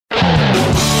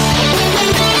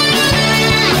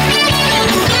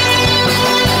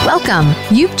Welcome.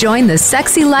 You've joined the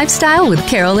Sexy Lifestyle with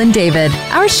Carol and David.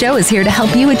 Our show is here to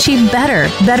help you achieve better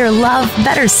love,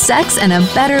 better sex, and a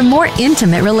better, more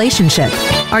intimate relationship.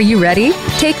 Are you ready?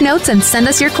 Take notes and send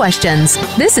us your questions.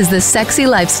 This is the Sexy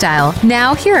Lifestyle.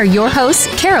 Now, here are your hosts,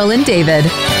 Carol and David.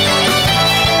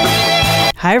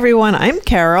 Hi, everyone. I'm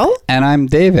Carol. And I'm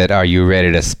David. Are you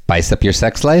ready to spice up your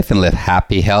sex life and live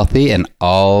happy, healthy, and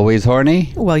always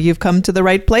horny? Well, you've come to the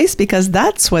right place because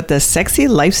that's what the Sexy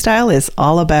Lifestyle is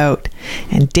all about.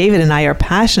 And David and I are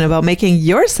passionate about making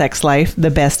your sex life the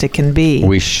best it can be.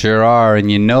 We sure are.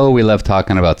 And you know we love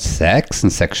talking about sex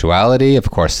and sexuality,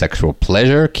 of course, sexual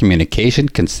pleasure, communication,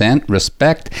 consent,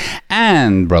 respect,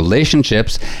 and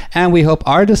relationships. And we hope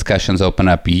our discussions open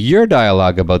up your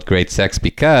dialogue about great sex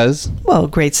because... well,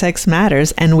 great sex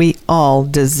matters, and we all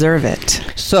deserve it.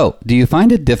 So, do you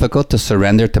find it difficult to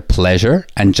surrender to pleasure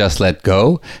and just let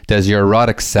go? Does your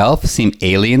erotic self seem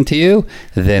alien to you?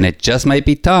 Then it just might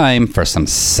be time for some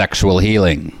sexual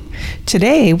healing.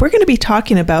 Today, we're going to be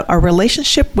talking about our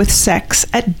relationship with sex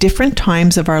at different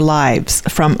times of our lives,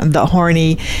 from the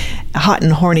hot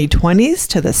and horny 20s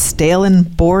to the stale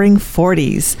and boring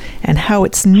 40s, and how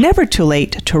it's never too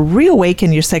late to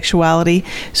reawaken your sexuality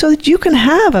so that you can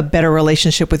have a better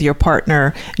relationship with your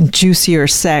partner, juicier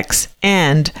sex,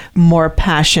 and more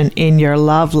passion in your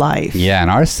love life. Yeah, and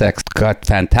our sex got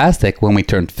fantastic when we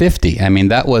turned 50. I mean,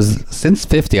 that was, since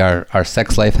 50, our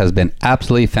sex life has been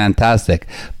absolutely fantastic.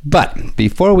 But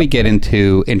before we get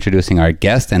into introducing our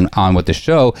guest and on with the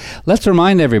show, let's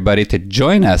remind everybody to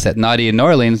join us at Naughty in New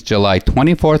Orleans, July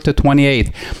 24th to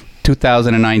 28th.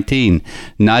 2019.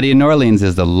 Naughty in New Orleans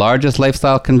is the largest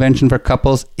lifestyle convention for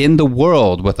couples in the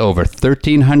world with over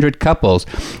 1,300 couples.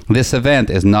 This event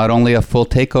is not only a full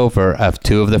takeover of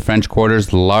two of the French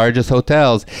Quarter's largest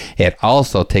hotels, it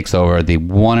also takes over the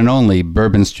one and only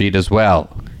Bourbon Street as well.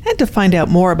 And to find out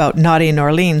more about Naughty in New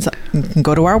Orleans, you can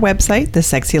go to our website,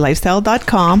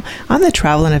 thesexylifestyle.com, on the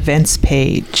travel and events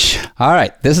page. All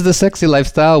right, this is The Sexy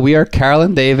Lifestyle. We are Carol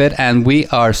and David, and we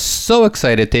are so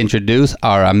excited to introduce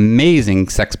our amazing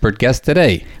sexpert guest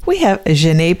today. We have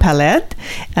Xanet Pailet,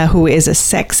 who is a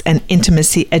sex and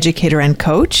intimacy educator and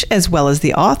coach, as well as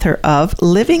the author of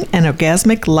Living an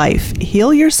Orgasmic Life,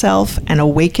 Heal Yourself and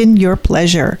Awaken Your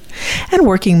Pleasure, and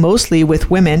working mostly with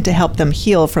women to help them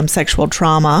heal from sexual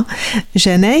trauma.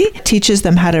 Xanet teaches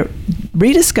them how to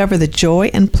rediscover the joy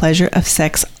and pleasure of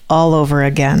sex all over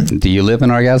again. Do you live an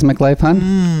orgasmic life,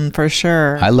 hon? For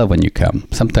sure. I love when you come.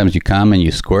 Sometimes you come and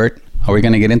you squirt. Are we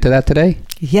going to get into that today?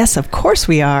 Yes, of course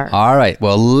we are. All right.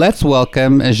 Well, let's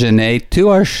welcome Xanet to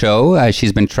our show.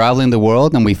 She's been traveling the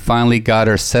world, and we finally got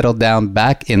her settled down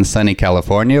back in sunny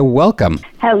California. Welcome.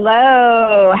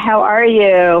 Hello. How are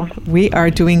you? We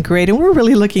are doing great, and we're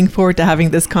really looking forward to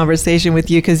having this conversation with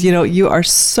you because, you know, you are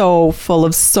so full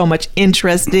of so much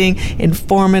interesting,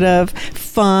 informative,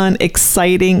 fun,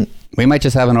 exciting. We might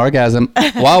just have an orgasm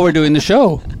while we're doing the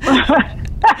show.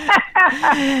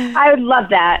 I would love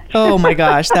that. Oh my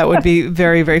gosh, that would be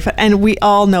very, very fun. And we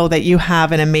all know that you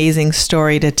have an amazing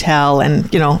story to tell.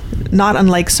 And, you know, not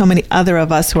unlike so many other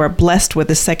of us who are blessed with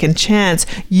a second chance,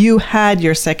 you had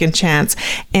your second chance.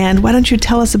 And why don't you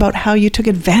tell us about how you took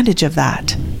advantage of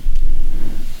that?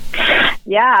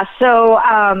 Yeah, so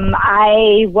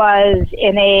I was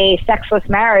in a sexless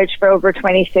marriage for over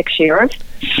 26 years,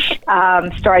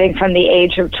 starting from the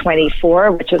age of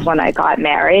 24, which is when I got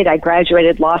married. I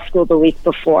graduated law school the week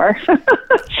before.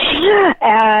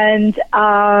 And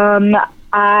when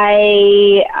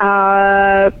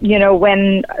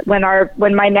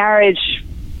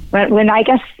I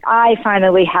guess I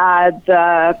finally had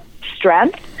the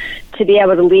strength to be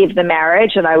able to leave the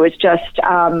marriage, and I was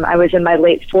I was in my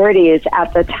late 40s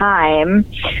at the time,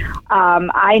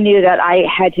 I knew that I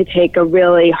had to take a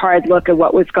really hard look at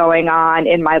what was going on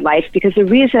in my life, because the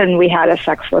reason we had a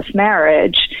sexless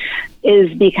marriage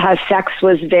is because sex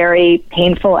was very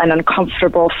painful and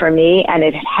uncomfortable for me, and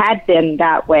it had been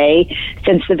that way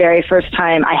since the very first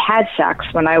time I had sex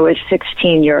when I was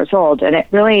 16 years old, and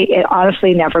it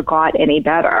honestly never got any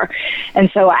better. And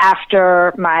so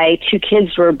after my two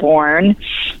kids were born,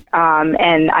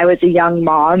 and I was a young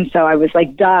mom, so I was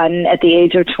like done at the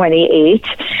age of 28,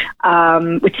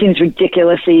 which seems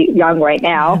ridiculously young right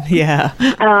now. Yeah.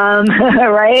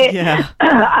 Right? Yeah.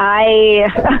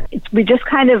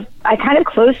 I kind of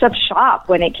closed up shop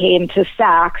when it came to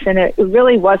sex, and it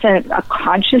really wasn't a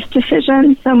conscious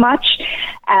decision so much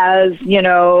as, you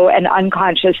know, an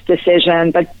unconscious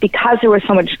decision. But because there was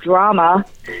so much drama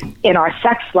in our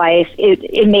sex life,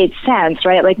 it made sense,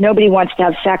 right? Like, nobody wants to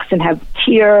have sex and have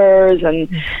tears and,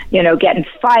 you know, get in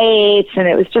fights, and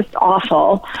it was just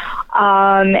awful.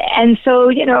 And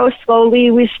so,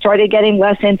 slowly we started getting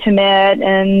less intimate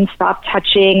and stopped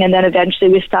touching. And then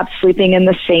eventually we stopped sleeping in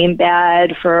the same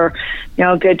bed for,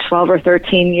 a good 12 or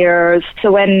 13 years.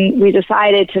 So when we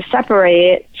decided to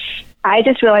separate, I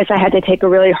just realized I had to take a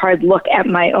really hard look at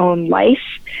my own life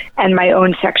and my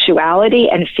own sexuality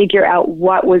and figure out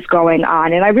what was going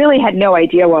on. And I really had no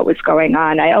idea what was going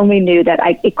on. I only knew that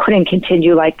it couldn't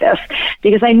continue like this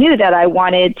because I knew that I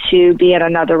wanted to be in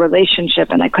another relationship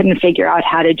and I couldn't figure out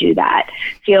how to do that,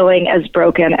 feeling as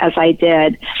broken as I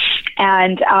did.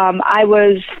 And I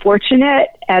was fortunate,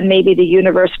 and maybe the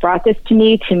universe brought this to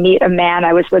me, to meet a man.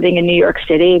 I was living in New York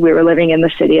City. We were living in the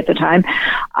city at the time.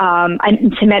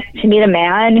 To meet a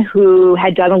man who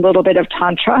had done a little bit of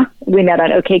Tantra. We met on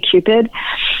OkCupid.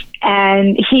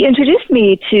 And he introduced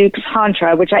me to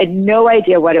Tantra, which I had no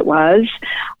idea what it was,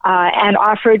 and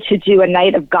offered to do a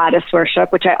night of goddess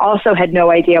worship, which I also had no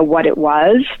idea what it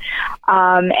was.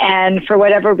 And for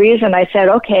whatever reason, I said,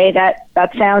 okay,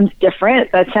 that sounds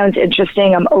different. That sounds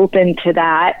interesting. I'm open to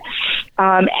that.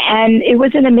 And it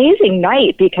was an amazing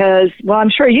night because, well, I'm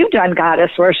sure you've done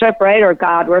goddess worship, right? Or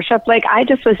God worship. Like, I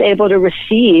just was able to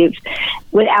receive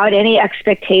without any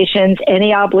expectations,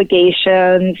 any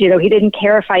obligations. He didn't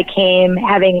care if I came.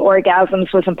 Having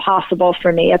orgasms was impossible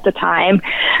for me at the time.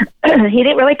 He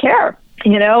didn't really care.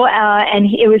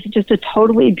 It was just a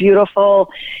totally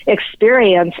beautiful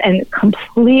experience and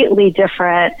completely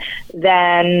different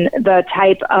than the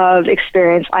type of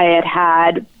experience I had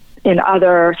had in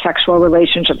other sexual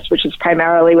relationships, which is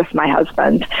primarily with my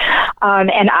husband.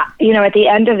 At the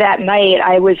end of that night,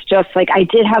 I was just like, I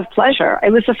did have pleasure.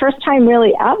 It was the first time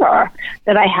really ever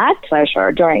that I had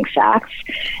pleasure during sex,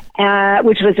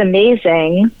 which was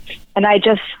amazing. And I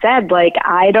just said, like,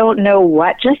 I don't know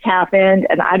what just happened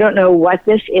and I don't know what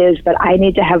this is, but I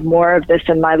need to have more of this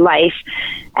in my life.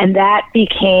 And that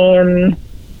became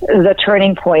the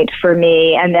turning point for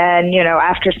me. And then,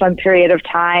 after some period of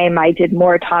time, I did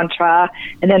more Tantra.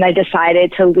 And then I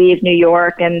decided to leave New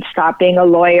York and stop being a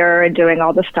lawyer and doing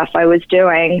all the stuff I was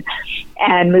doing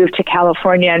and move to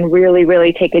California and really,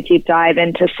 really take a deep dive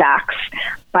into sex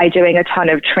by doing a ton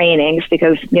of trainings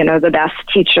because, the best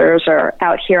teachers are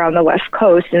out here on the West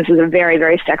Coast. And this is a very,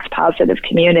 very sex positive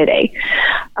community.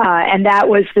 And that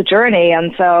was the journey.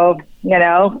 And so,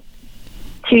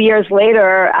 2 years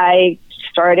later, I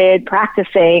started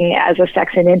practicing as a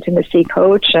sex and intimacy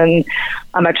coach, and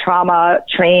I'm a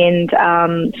trauma-trained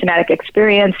somatic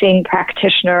experiencing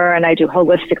practitioner, and I do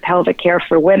holistic pelvic care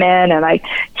for women, and I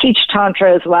teach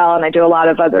Tantra as well, and I do a lot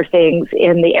of other things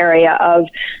in the area of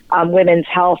women's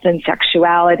health and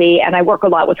sexuality, and I work a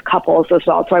lot with couples as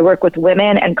well. So I work with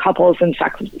women and couples in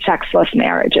sexless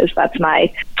marriages.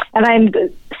 And I'm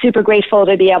super grateful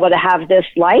to be able to have this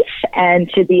life and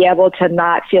to be able to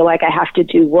not feel like I have to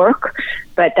do work,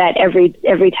 but that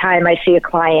every time I see a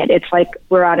client, it's like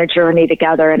we're on a journey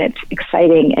together and it's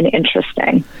exciting and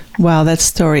interesting. Wow, that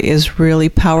story is really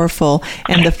powerful.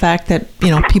 And the fact that,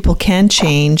 people can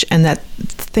change and that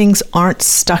things aren't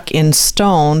stuck in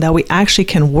stone, that we actually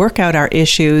can work out our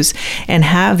issues and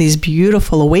have these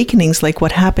beautiful awakenings like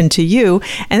what happened to you.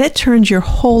 And it turns your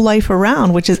whole life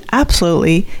around, which is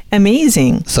absolutely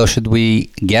amazing. So should we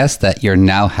guess that you're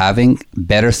now having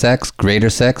better sex, greater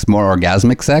sex, more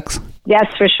orgasmic sex? Yes,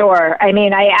 for sure. I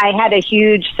mean, I had a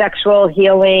huge sexual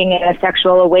healing and a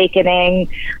sexual awakening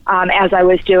as I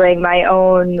was doing my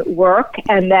own work,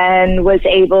 and then was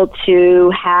able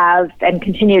to have and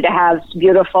continue to have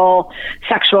beautiful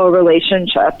sexual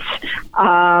relationships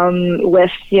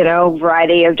with, a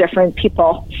variety of different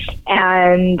people.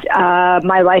 And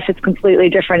my life is completely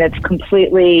different. It's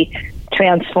completely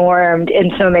transformed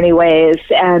in so many ways.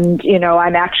 And,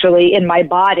 I'm actually in my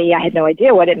body. I had no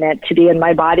idea what it meant to be in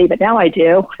my body, but now I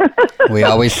do. We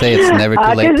always say it's never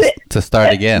too late to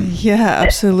start again. Yeah,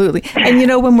 absolutely. And,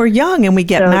 when we're young and we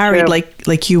get married,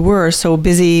 like you were so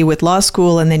busy with law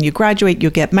school, and then you graduate, you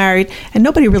get married, and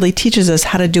nobody really teaches us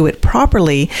how to do it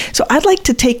properly. So I'd like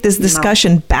to take this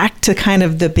discussion back to kind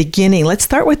of the beginning. Let's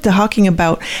start with talking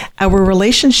about our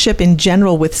relationship in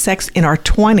general with sex in our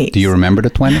 20s. Do you remember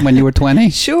when you were 20?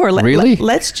 Sure. Really?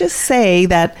 Let's just say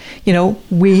that,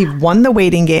 we've won the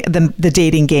the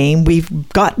dating game. We've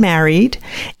got married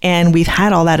and we've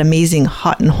had all that amazing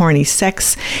hot and horny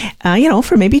sex,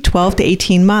 for maybe 12 to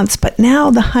 18 months. But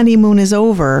now the honeymoon is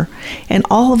over and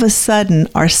all of a sudden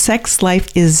our sex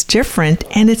life is different,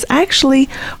 and it's actually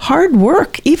hard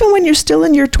work, even when you're still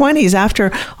in your 20s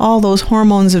after all those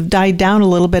hormones have died down a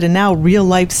little bit and now real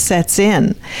life sets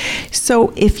in.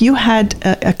 So if you had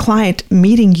a client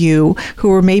meeting you you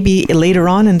who are maybe later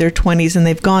on in their 20s and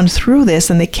they've gone through this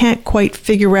and they can't quite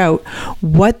figure out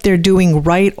what they're doing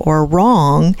right or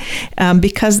wrong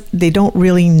because they don't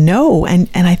really know. And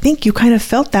I think you kind of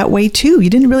felt that way too. You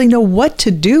didn't really know what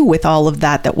to do with all of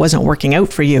that wasn't working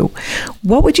out for you.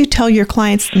 What would you tell your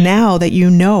clients now that you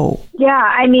know? Yeah,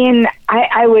 I mean,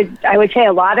 I would say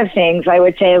a lot of things. I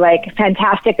would say, like,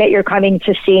 fantastic that you're coming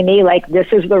to see me. Like, this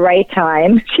is the right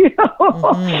time,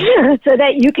 so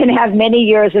that you can have many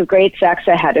years of great sex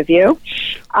ahead of you.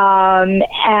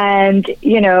 And,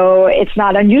 it's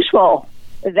not unusual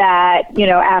that,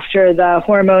 after the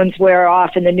hormones wear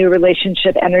off and the new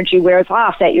relationship energy wears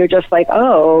off, that you're just like,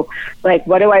 oh, like,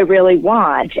 what do I really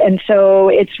want? And so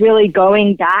it's really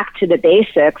going back to the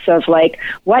basics of, like,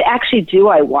 what actually do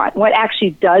I want? What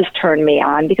actually does turn me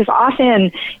on? Because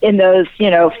often in those,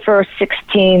 first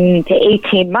 16 to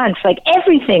 18 months, like,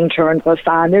 everything turns us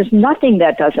on. There's nothing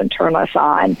that doesn't turn us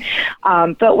on.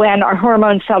 But when our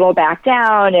hormones settle back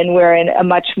down and we're in a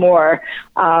much more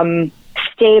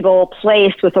stable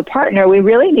place with a partner, we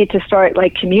really need to start,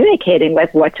 like, communicating,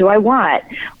 like, what do I want?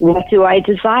 What do I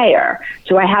desire?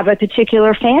 Do I have a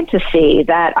particular fantasy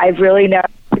that I've really never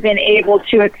been able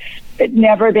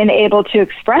to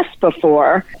express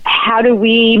before? How do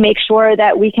we make sure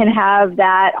that we can have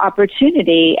that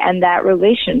opportunity and that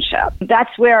relationship?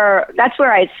 That's where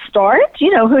I'd start.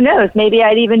 Who knows? Maybe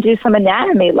I'd even do some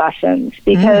anatomy lessons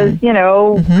because,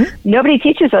 nobody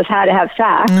teaches us how to have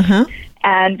sex.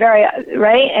 And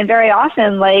very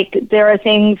often, like, there are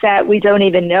things that we don't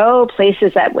even know,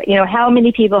 places that, how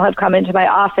many people have come into my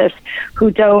office who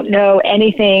don't know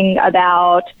anything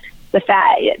about the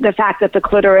fact that the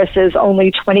clitoris is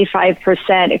only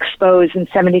 25% exposed and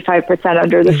 75%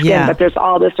 under the skin, but there's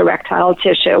all this erectile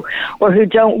tissue, or who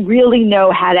don't really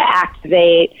know how to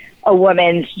activate a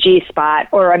woman's G-spot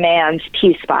or a man's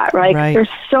P-spot, right? There's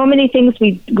so many things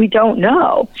we don't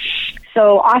know.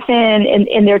 So often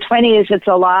in their 20s, it's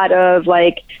a lot of,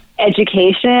 like,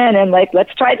 education and, like,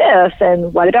 let's try this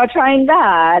and what about trying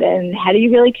that, and how do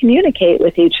you really communicate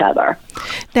with each other?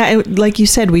 Now, like you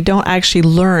said, we don't actually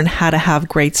learn how to have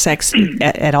great sex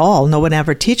at all. No one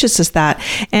ever teaches us that.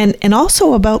 And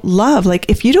also about love. Like,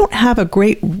 if you don't have a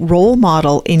great role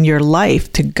model in your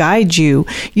life to guide you,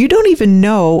 you don't even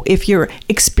know if you're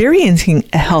experiencing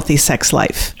a healthy sex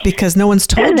life because no one's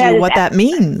told you what that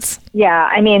means. Yeah,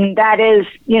 I mean, that is,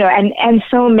 and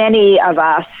so many of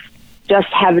us just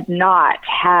have not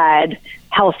had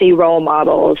healthy role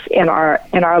models in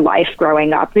our life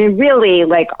growing up. I mean, really,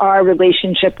 like, our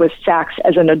relationship with sex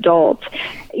as an adult,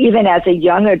 even as a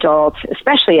young adult,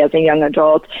 especially as a young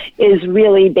adult, is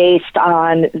really based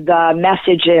on the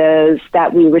messages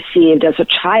that we received as a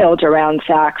child around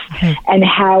sex and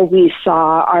how we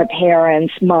saw our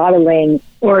parents modeling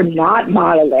or not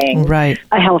modeling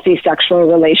a healthy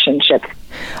sexual relationship.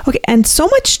 Okay, and so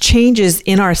much changes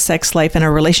in our sex life and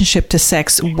our relationship to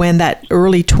sex when that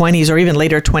early 20s or even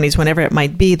later 20s, whenever it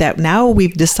might be, that now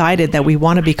we've decided that we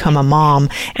want to become a mom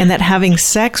and that having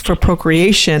sex for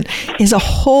procreation is a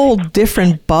whole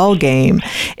different ball game.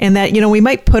 And that, we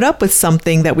might put up with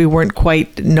something that we weren't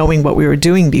quite knowing what we were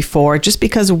doing before just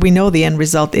because we know the end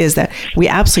result is that we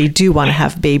absolutely do want to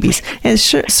have babies. And it's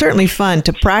certainly fun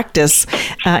to practice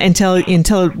until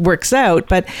it works out,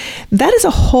 but that is a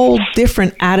whole different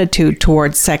attitude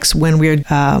towards sex when we're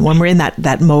in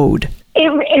that mode.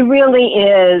 It really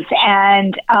is,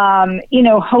 and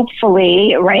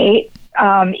hopefully, right?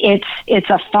 It's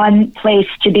a fun place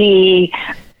to be,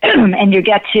 and you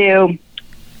get to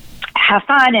have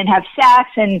fun and have sex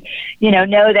and,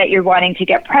 know that you're wanting to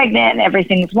get pregnant and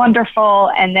everything's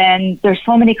wonderful. And then there's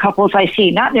so many couples I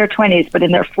see, not in their 20s, but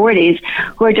in their 40s,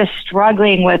 who are just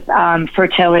struggling with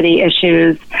fertility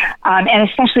issues. And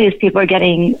especially as people are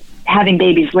having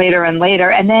babies later and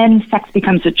later, and then sex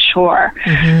becomes a chore.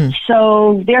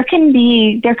 So there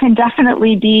can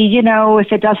definitely be,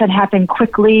 if it doesn't happen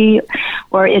quickly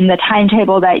or in the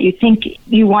timetable that you think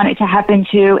you want it to happen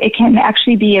to, it can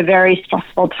actually be a very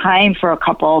stressful time for a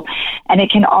couple. And it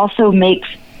can also make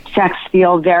sex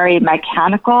feel very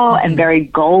mechanical and very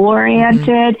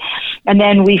goal-oriented. And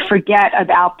then we forget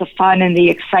about the fun and the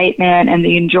excitement and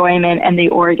the enjoyment and the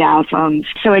orgasms.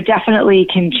 So it definitely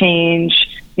can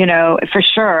change, for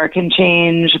sure, can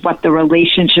change what the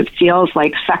relationship feels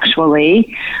like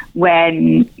sexually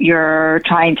when you're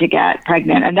trying to get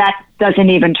pregnant. And that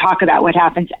doesn't even talk about what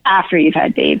happens after you've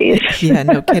had babies. Yeah,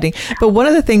 no kidding. But one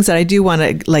of the things that I do want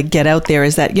to get out there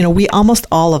is that, we almost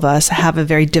all of us have a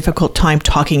very difficult time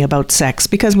talking about sex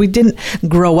because we didn't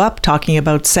grow up talking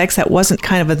about sex. That wasn't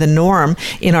kind of the norm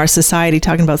in our society.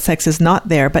 Talking about sex is not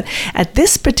there. But at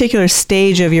this particular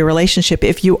stage of your relationship,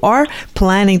 if you are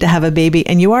planning to have a baby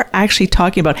and you are actually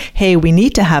talking about, hey, we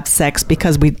need to have sex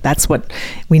because that's what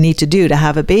we need to do to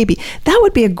have a baby, that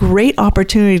would be a great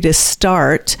opportunity to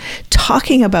start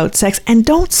talking about sex. And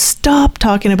don't stop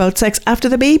talking about sex after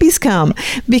the babies come,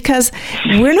 because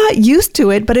we're not used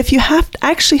to it. But if you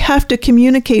have to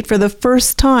communicate for the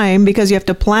first time because you have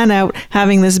to plan out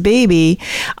having this baby,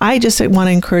 I just want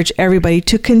to encourage everybody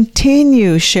to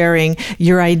continue sharing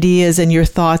your ideas and your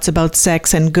thoughts about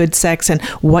sex and good sex and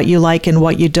what you like and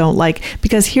what you don't like,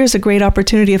 because here's a great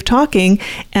opportunity of talking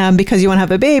because you want to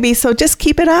have a baby. So just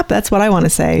keep it up. That's what I want to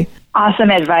say.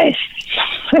 Awesome advice.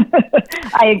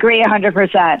 I agree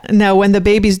 100%. Now, when the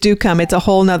babies do come, it's a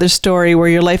whole nother story where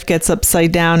your life gets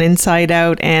upside down, inside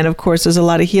out. And of course, there's a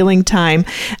lot of healing time.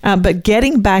 But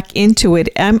getting back into it,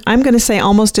 I'm going to say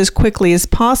almost as quickly as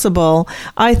possible,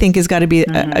 I think has got to be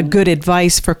a good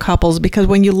advice for couples, because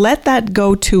when you let that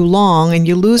go too long and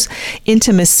you lose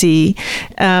intimacy,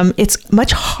 it's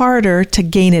much harder to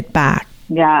gain it back.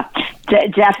 Yeah,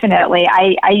 definitely.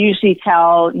 I usually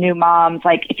tell new moms,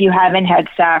 like, if you haven't had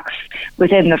sex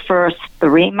within the first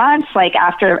 3 months, like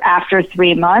after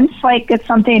 3 months, like, it's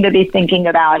something to be thinking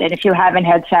about. And if you haven't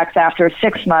had sex after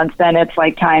 6 months, then it's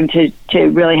like time to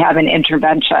really have an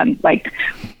intervention, like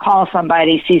call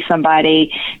somebody, see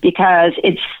somebody, because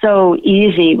it's so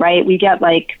easy, right? We get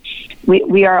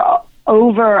we are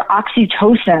over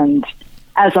oxytocined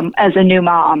as a new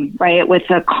mom, right? With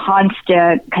a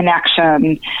constant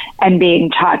connection and being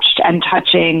touched and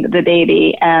touching the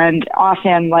baby. And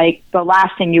often, like, the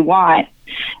last thing you want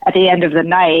at the end of the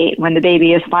night, when the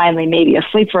baby is finally maybe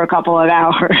asleep for a couple of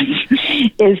hours,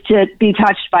 is to be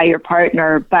touched by your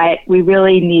partner. But we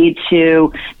really need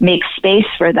to make space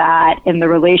for that in the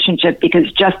relationship,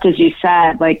 because just as you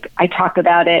said, like, I talk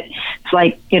about it, it's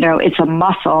like, it's a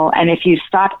muscle. And if you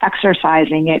stop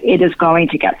exercising it, it is going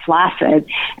to get flaccid,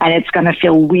 and it's going to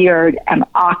feel weird and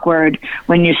awkward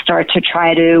when you start to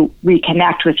try to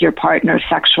reconnect with your partner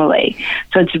sexually.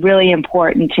 So it's really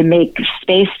important to make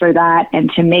space for that and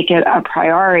to make it a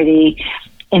priority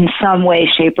in some way,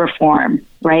 shape, or form,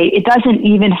 right? It doesn't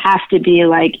even have to be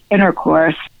like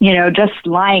intercourse. Just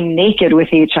lying naked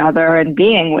with each other and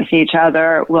being with each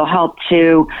other will help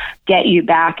to get you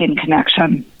back in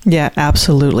connection. Yeah,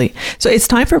 absolutely. So it's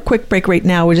time for a quick break right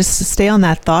now. We'll just stay on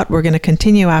that thought. We're going to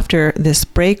continue after this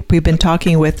break. We've been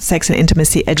talking with Sex and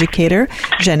Intimacy Educator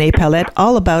Xanet Pailet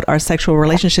all about our sexual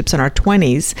relationships in our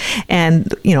 20s.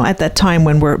 And, at that time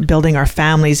when we're building our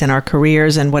families and our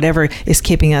careers and whatever is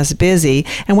keeping us busy.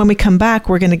 And when we come back,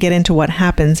 we're going to get into what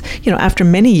happens, after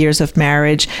many years of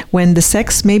marriage, when the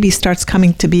sex maybe starts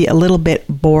coming to be a little bit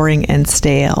boring and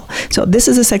stale. So this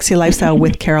is A Sexy Lifestyle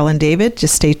with Carol and David.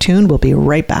 Just stay tuned. We'll be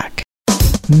right back.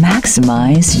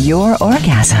 Maximize your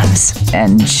orgasms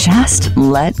and just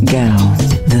let go.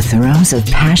 The Throes of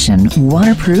Passion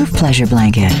waterproof pleasure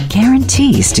blanket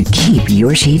guarantees to keep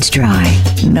your sheets dry,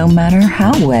 no matter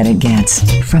how wet it gets.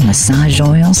 From massage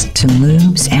oils to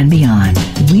lubes and beyond,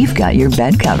 we've got your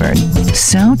bed covered.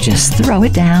 So just throw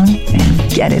it down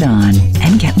and get it on,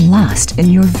 and get lost in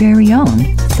your very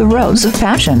own Throes of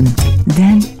Passion.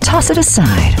 Then toss it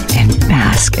aside and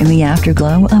bask in the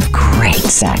afterglow of great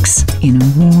sex in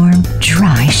warm,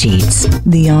 dry sheets.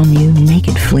 The all-new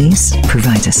Naked Fleece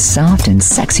provides a soft and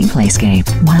sexy playscape,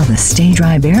 while the Stay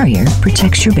Dry barrier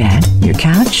protects your bed, your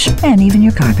couch, and even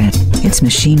your carpet. It's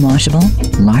machine washable,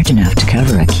 large enough to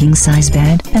cover a king-size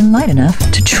bed, and light enough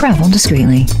to travel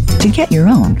discreetly. To get your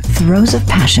own Throes of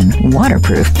Passion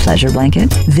waterproof pleasure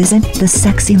blanket, visit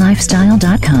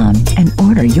thesexylifestyle.com and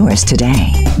order yours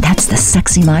today. That's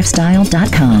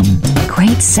thesexylifestyle.com.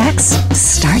 Great sex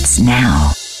starts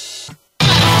now.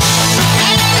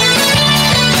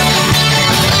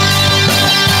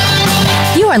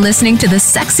 You are listening to The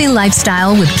Sexy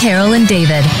Lifestyle with Carol and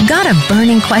David. Got a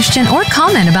burning question or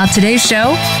comment about today's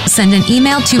show? Send an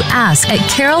email to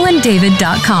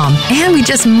ask@carolanddavid.com, and we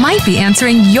just might be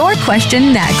answering your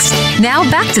question next. Now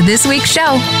back to this week's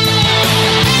show.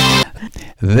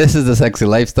 This is The Sexy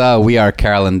Lifestyle. We are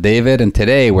Carol and David, and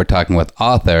today we're talking with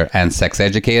author and sex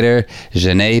educator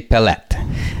Xanet Pailet.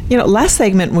 Last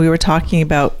segment we were talking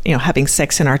about, having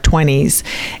sex in our 20s.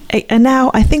 And now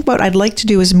I think what I'd like to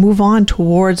do is move on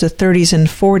towards the 30s and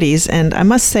 40s. And I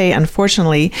must say,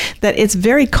 unfortunately, that it's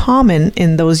very common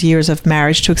in those years of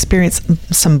marriage to experience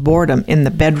some boredom in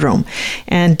the bedroom.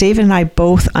 And David and I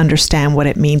both understand what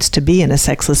it means to be in a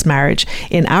sexless marriage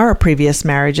in our previous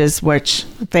marriages, which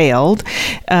failed.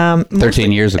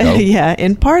 13 years ago. Yeah,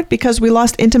 in part because we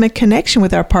lost intimate connection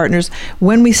with our partners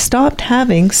when we stopped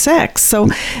having sex. So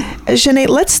Xanet,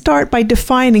 let's start by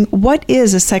defining what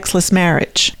is a sexless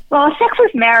marriage. Well, a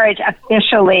sexless marriage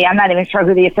officially, I'm not even sure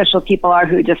who the official people are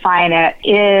who define it,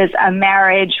 is a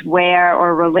marriage or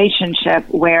a relationship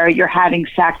where you're having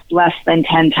sex less than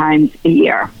 10 times a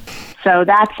year. So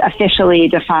that's officially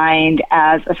defined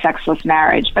as a sexless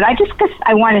marriage. But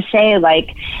I want to say,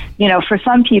 for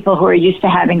some people who are used to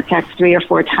having sex 3 or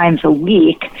 4 times a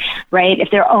week, right,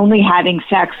 if they're only having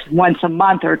sex once a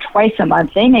month or twice a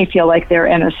month, they may feel like they're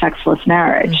in a sexless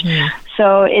marriage. Mm-hmm.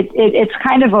 So it's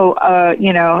kind of a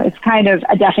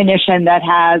definition that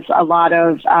has a lot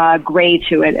of gray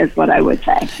to it, is what I would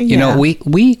say. You know, we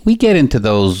get into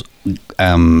those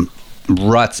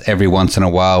ruts every once in a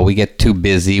while. We get too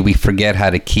busy. We forget how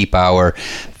to keep our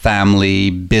family,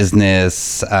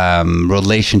 business,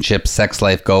 relationship, sex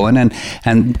life going,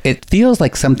 and it feels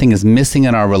like something is missing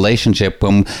in our relationship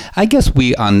when I guess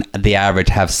we on the average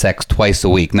have sex twice a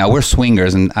week. Now we're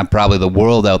swingers, and probably the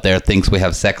world out there thinks we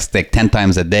have sex like 10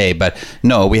 times a day, but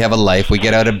no, we have a life. We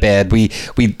get out of bed. We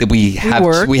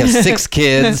have 6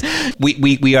 kids.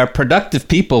 we are productive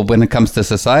people when it comes to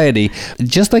society.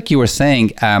 Just like you were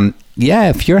saying,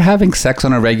 if you're having sex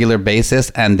on a regular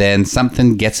basis and then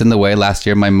something gets in the way. Last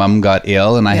year, my mom got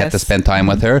ill and I had to spend time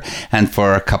with her. And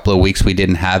for a couple of weeks, we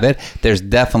didn't have it. There's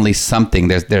definitely something.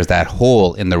 There's that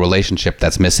hole in the relationship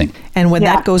that's missing. And when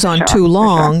that goes on too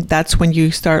long, that's when you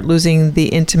start losing the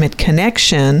intimate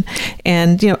connection.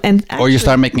 And, or you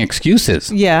start making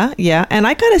excuses. Yeah. And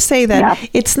I got to say that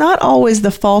it's not always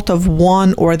the fault of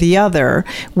one or the other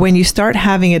when you start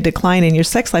having a decline in your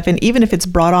sex life. And even if it's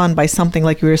brought on by something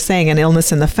like we were saying, an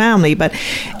illness in the family, but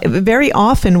very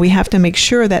often we have to make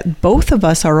sure that both of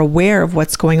us are aware of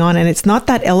what's going on, and it's not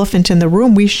that elephant in the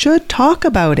room. We should talk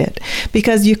about it,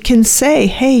 because you can say,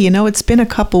 hey, it's been a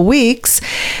couple weeks,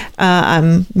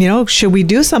 should we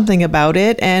do something about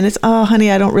it? And it's, oh,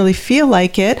 honey, I don't really feel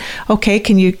like it. Okay,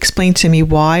 can you explain to me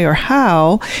why or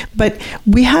how? But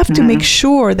we have to make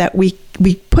sure that we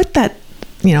put that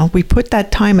we put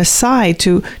that time aside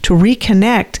to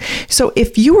reconnect. So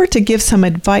if you were to give some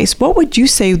advice, what would you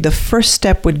say the first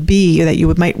step would be that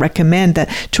you might recommend that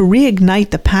to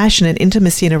reignite the passion and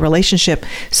intimacy in a relationship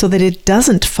so that it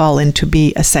doesn't fall into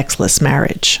be a sexless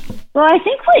marriage? Well, I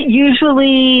think what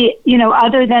usually,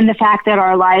 other than the fact that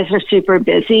our lives are super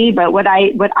busy, but what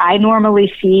I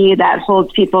normally see that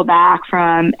holds people back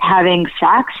from having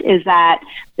sex is that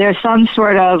there's some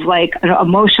sort of an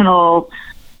emotional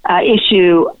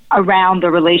issue around the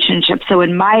relationship. So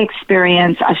in my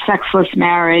experience, a sexless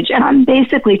marriage, and I'm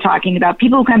basically talking about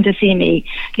people who come to see me,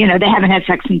 they haven't had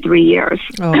sex in 3 years.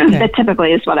 Okay. That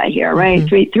typically is what I hear, right?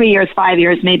 Mm-hmm. 3 years, 5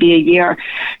 years, maybe a year.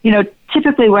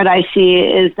 Typically what I see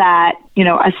is that,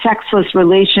 a sexless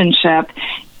relationship,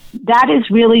 that is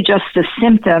really just a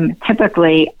symptom,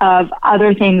 typically, of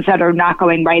other things that are not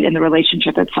going right in the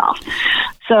relationship itself.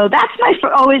 So that's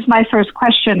always my first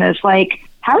question is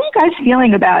how are you guys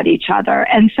feeling about each other?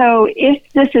 And so if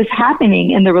this is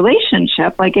happening in the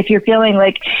relationship, if you're feeling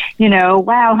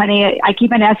wow, honey, I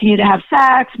keep on asking you to have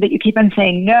sex, but you keep on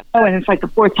saying no, and it's the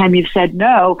 4th time you've said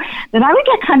no, then I would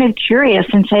get kind of curious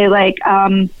and say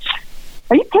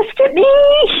are you pissed at me?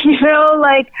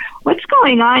 What's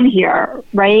going on here,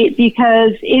 right?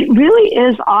 Because it really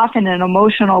is often an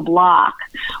emotional block,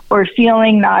 or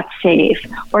feeling not safe,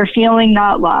 or feeling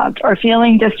not loved, or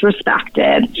feeling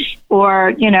disrespected,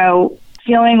 or,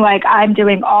 feeling like I'm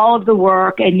doing all of the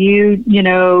work and you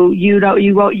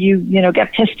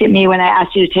get pissed at me when I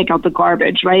ask you to take out the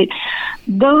garbage, right?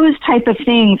 Those type of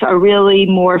things are really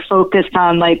more focused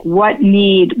on what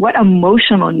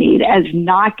emotional need is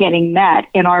not getting met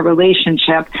in our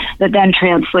relationship that then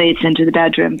translates into the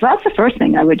bedroom. So that's the first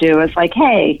thing I would do is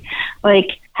hey,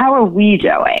 how are we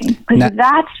doing? Because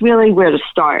that's really where to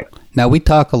start. Now, we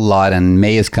talk a lot, and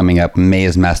May is coming up, and May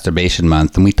is Masturbation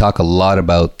Month, and we talk a lot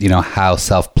about, how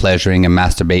self-pleasuring and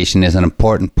masturbation is an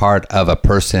important part of a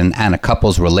person and a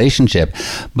couple's relationship.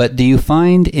 But do you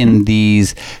find in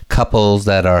these couples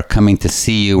that are coming to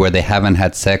see you where they haven't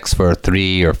had sex for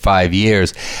 3 or 5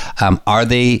 years, are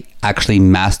they actually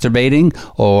masturbating,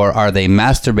 or are they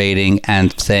masturbating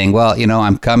and saying, well,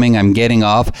 I'm coming, I'm getting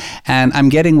off, and I'm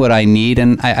getting what I need,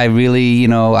 and I really,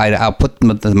 I'll put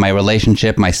my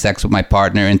relationship, my sex with my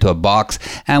partner into a box,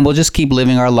 and we'll just keep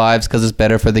living our lives because it's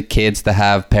better for the kids to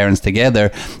have parents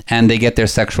together, and they get their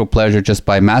sexual pleasure just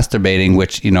by masturbating,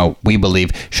 which, we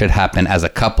believe should happen as a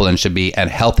couple and should be a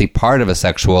healthy part of a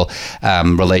sexual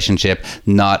relationship,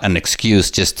 not an excuse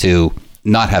just to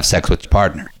not have sex with your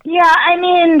partner. Yeah, I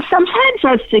mean, sometimes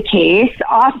that's the case.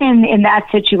 Often in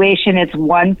that situation, it's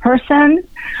one person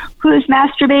who's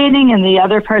masturbating and the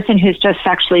other person who's just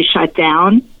sexually shut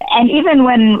down. And even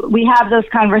when we have those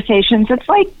conversations, it's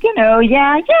like,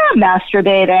 yeah, I'm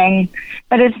masturbating,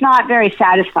 but it's not very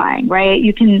satisfying, right?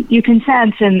 You can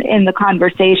sense in the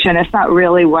conversation, it's not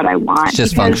really what I want. It's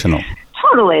just functional.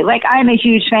 Totally. Like, I'm a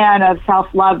huge fan of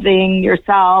self-loving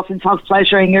yourself and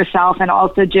self-pleasuring yourself, and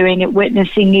also doing it,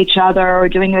 witnessing each other or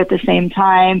doing it at the same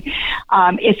time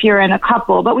if you're in a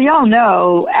couple. But we all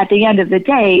know at the end of the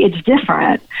day, it's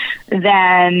different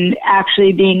than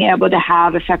actually being able to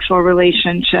have a sexual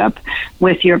relationship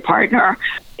with your partner.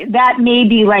 That may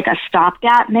be like a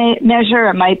stopgap measure.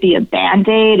 It might be a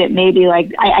Band-Aid. It may be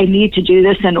like, I need to do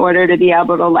this in order to be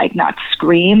able to like not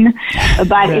scream, but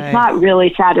right. It's not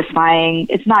really satisfying.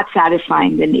 It's not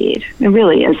satisfying the need. It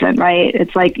really isn't, right?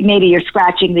 It's like maybe you're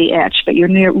scratching the itch, but you're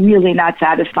really not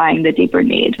satisfying the deeper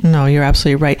need. No, you're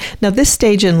absolutely right. Now, this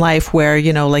stage in life where,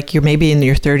 like you're maybe in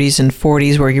your 30s and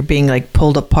 40s where you're being like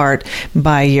pulled apart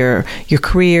by your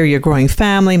career, your growing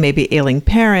family, maybe ailing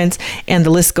parents, and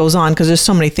the list goes on because there's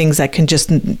so many things that can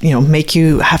just, make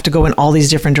you have to go in all these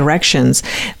different directions.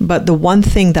 But the one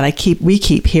thing that we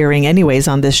keep hearing anyways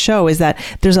on this show is that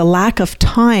there's a lack of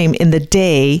time in the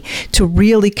day to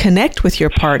really connect with your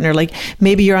partner. Like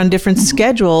maybe you're on different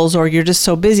schedules or you're just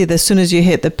so busy that as soon as you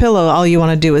hit the pillow, all you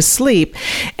want to do is sleep.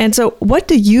 And so what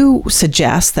do you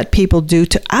suggest that people do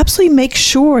to absolutely make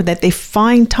sure that they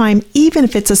find time, even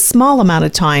if it's a small amount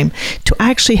of time, to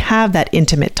actually have that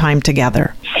intimate time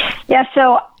together? Yeah,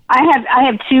 so I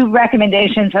have two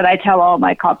recommendations that I tell all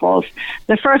my couples.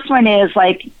 The first one is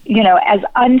like, as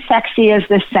unsexy as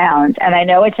this sounds, and I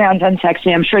know it sounds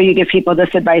unsexy, I'm sure you give people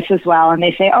this advice as well, and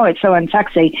they say, oh, it's so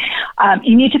unsexy.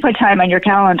 You need to put time on your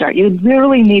calendar. You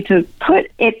literally need to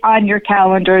put it on your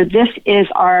calendar. This is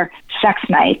our sex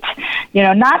night.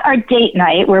 Not our date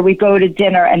night where we go to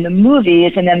dinner and the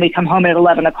movies and then we come home at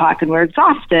 11 o'clock and we're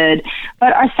exhausted,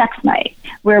 but our sex night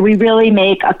where we really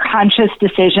make a conscious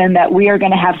decision that we are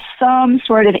going to have some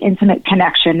sort of intimate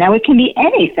connection. Now, it can be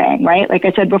anything, right? Like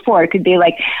I said before, it could be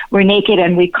like we're naked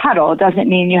and we cuddle. It doesn't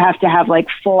mean you have to have like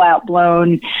full out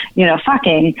blown,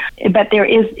 fucking, but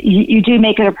you do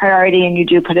make it a priority and you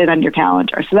do put it on your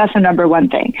calendar. So that's the number one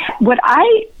thing. What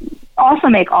I also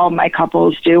make all of my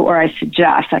couples do, or I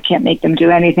suggest, I can't make them do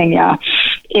anything,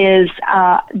 is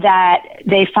that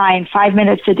they find 5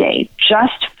 minutes a day,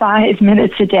 just 5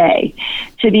 minutes a day,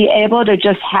 to be able to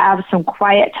just have some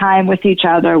quiet time with each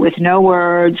other with no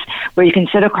words, where you can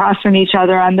sit across from each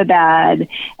other on the bed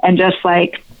and just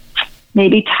like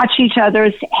maybe touch each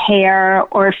other's hair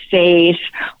or face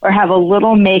or have a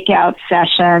little make-out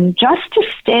session just to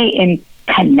stay in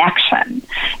connection.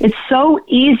 It's so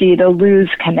easy to lose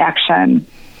connection.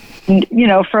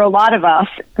 For a lot of us,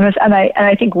 and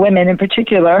I think women in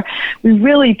particular, we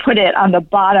really put it on the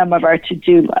bottom of our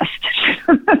to-do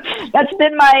list. That's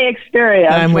been my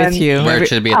experience. I'm with you. Where it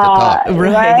should be at the top.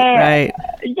 Right.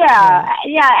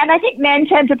 Yeah. And I think men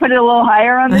tend to put it a little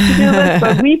higher on the to-do list,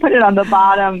 but we put it on the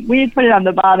bottom. We put it on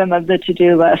the bottom of the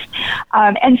to-do list.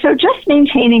 And so just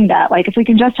maintaining that, like if we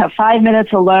can just have 5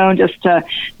 minutes alone, just to,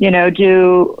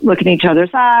 look at each other's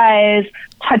eyes,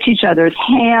 touch each other's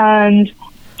hands,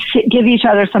 give each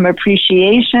other some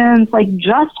appreciation, like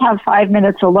just have 5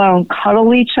 minutes alone,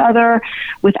 cuddle each other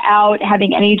without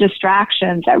having any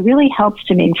distractions. That really helps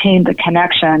to maintain the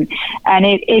connection. And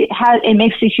it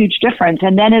makes a huge difference.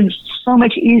 And then it's so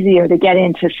much easier to get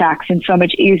into sex and so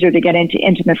much easier to get into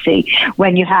intimacy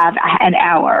when you have an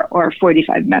hour or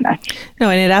 45 minutes. No,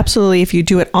 and it absolutely, if you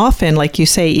do it often, like you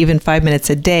say, even 5 minutes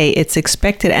a day, it's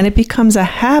expected and it becomes a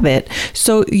habit.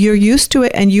 So you're used to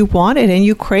it and you want it and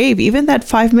you crave even that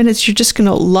 5 minutes. You're just going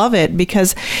to love it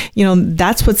because,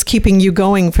 that's what's keeping you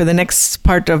going for the next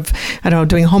part of,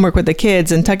 doing homework with the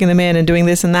kids and tucking them in and doing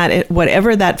this and that.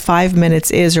 Whatever that 5 minutes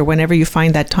is, or whenever you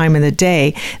find that time in the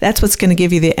day, that's what's going to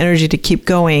give you the energy to keep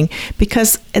going.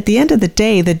 Because at the end of the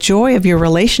day, the joy of your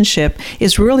relationship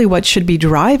is really what should be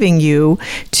driving you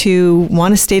to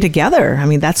want to stay together. I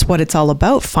mean, that's what it's all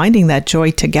about, finding that joy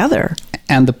together.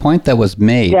 And the point that was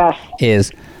made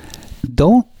is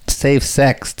don't save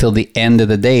sex till the end of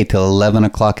the day, till 11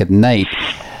 o'clock at night.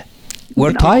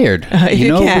 We're tired. We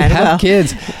have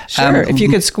kids. Sure. If you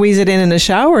could squeeze it in a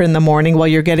shower in the morning while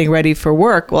you're getting ready for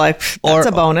work, well, that's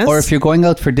a bonus. Or if you're going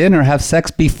out for dinner, have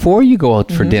sex before you go out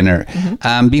for dinner.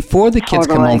 Before the kids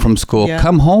come home from school,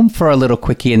 come home for a little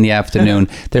quickie in the afternoon.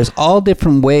 There's all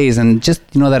different ways. And just,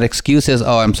 that excuse is,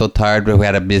 oh, I'm so tired, we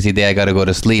had a busy day, I got to go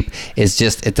to sleep. It's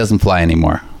just, it doesn't fly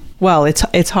anymore. Well,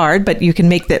 it's hard, but you can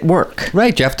make that work.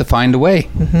 Right. You have to find a way.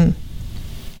 Mm-hmm.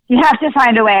 You have to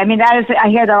find a way. I mean, I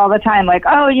hear that all the time. Like,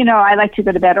 oh, I like to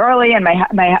go to bed early, and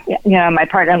my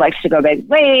partner likes to go to bed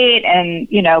late, and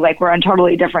like we're on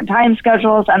totally different time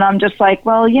schedules. And I'm just like,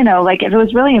 well, like if it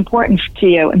was really important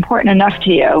enough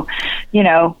to you,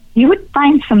 you would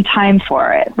find some time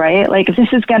for it, right? Like if this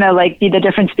is going to like be the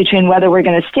difference between whether we're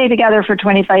going to stay together for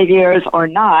 25 years or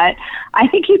not, I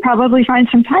think you'd probably find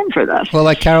some time for this. Well,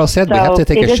 like Carol said, we have to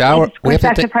take a shower. We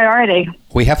have to priority.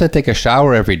 We have to take a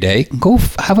shower every day. Go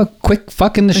have a quick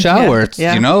fuck in the shower.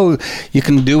 Yeah. You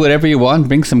can do whatever you want.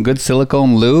 Bring some good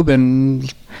silicone lube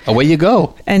and away you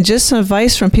go. And just some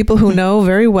advice from people who know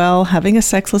very well having a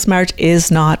sexless marriage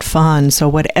is not fun. So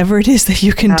whatever it is that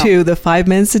you can do, the 5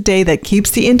 minutes a day that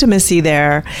keeps the intimacy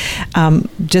there,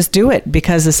 just do it,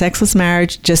 because the sexless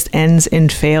marriage just ends in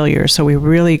failure. So we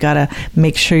really got to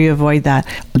make sure you avoid that.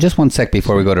 Just one sec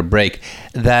before we go to break.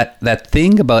 That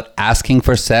thing about asking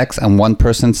for sex and one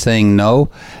person saying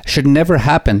no should never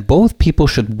happen. Both people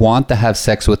should want to have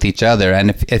sex with each other.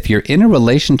 And if you're in a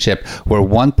relationship where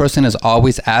one person is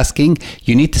always asking,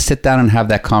 you need to sit down and have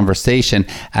that conversation.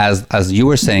 As you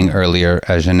were saying earlier,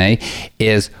 Xanet,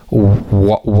 is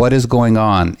what is going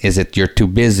on? Is it you're too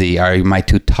busy? Am I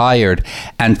too tired?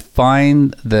 And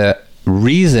find the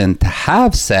reason to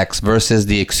have sex versus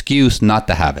the excuse not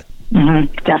to have it.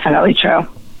 Mm-hmm. Definitely true.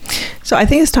 So I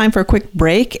think it's time for a quick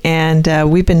break, and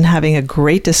we've been having a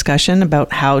great discussion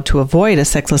about how to avoid a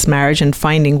sexless marriage and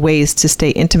finding ways to stay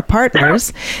intimate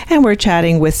partners. And we're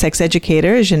chatting with sex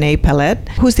educator Xanet Pailet,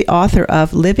 who's the author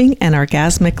of Living an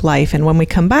Orgasmic Life. And when we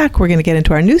come back, we're going to get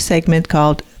into our new segment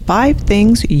called 5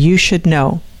 Things You Should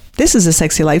Know. This is A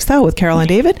Sexy Lifestyle with Carol and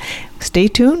David. Stay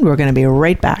tuned. We're going to be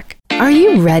right back. Are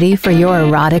you ready for your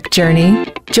erotic journey?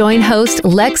 Join host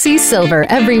Lexi Silver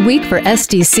every week for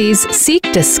SDC's Seek,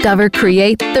 Discover,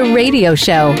 Create, the radio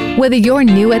show. Whether you're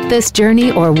new at this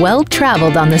journey or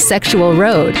well-traveled on the sexual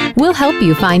road, we'll help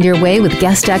you find your way with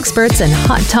guest experts and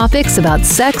hot topics about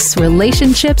sex,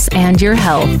 relationships, and your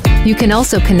health. You can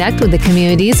also connect with the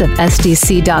communities of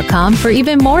SDC.com for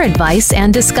even more advice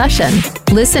and discussion.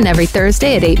 Listen every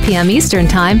Thursday at 8 p.m. Eastern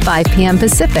Time, 5 p.m.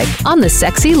 Pacific on the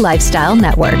Sexy Lifestyle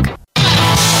Network.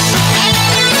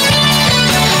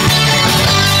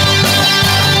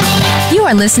 You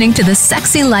are listening to The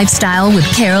Sexy Lifestyle with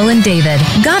Carol and David.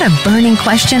 Got a burning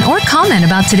question or comment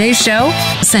about today's show?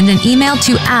 Send an email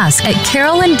to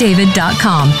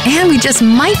ask@carolanddavid.com, and we just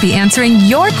might be answering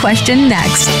your question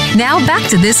next. Now back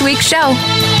to this week's show.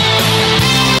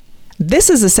 This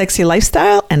is A Sexy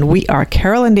Lifestyle, and we are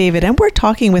Carol and David, and we're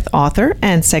talking with author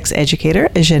and sex educator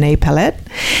Xanet Pailet,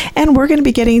 and we're going to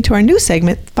be getting into our new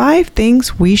segment, 5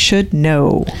 Things We Should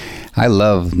Know. I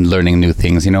love learning new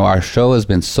things. Our show has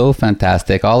been so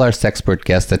fantastic. All our sexpert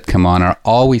guests that come on are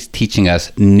always teaching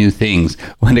us new things.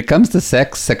 When it comes to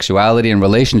sex, sexuality, and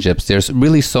relationships, there's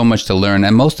really so much to learn,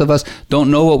 and most of us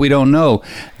don't know what we don't know.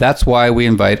 That's why we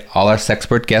invite all our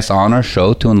sexpert guests on our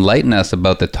show to enlighten us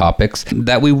about the topics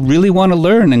that we really want to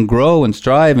learn and grow and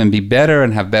strive and be better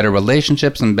and have better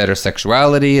relationships and better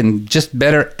sexuality and just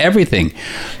better everything.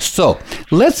 So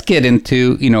let's get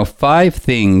into, 5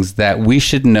 things that we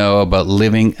should know about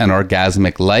living an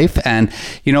orgasmic life. And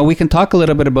we can talk a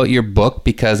little bit about your book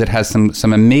because it has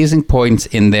some amazing points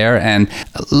in there, and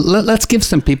let's give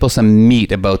some people some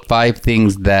meat about 5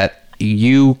 things that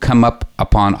you come up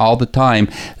upon all the time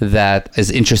that is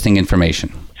interesting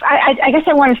information. I guess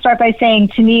I want to start by saying,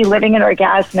 to me, Living an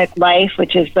Orgasmic Life,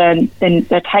 which is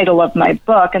the title of my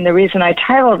book, and the reason I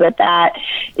titled it that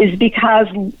is because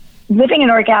living an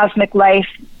orgasmic life,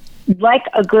 like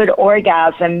a good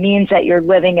orgasm, means that you're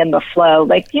living in the flow.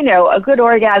 Like, a good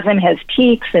orgasm has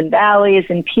peaks and valleys,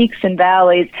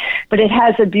 but it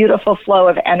has a beautiful flow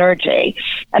of energy.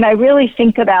 And I really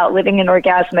think about living an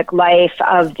orgasmic life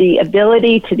of the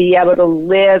ability to be able to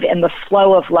live in the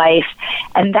flow of life.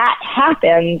 And that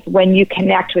happens when you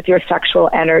connect with your sexual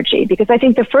energy. Because I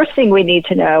think the first thing we need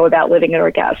to know about living an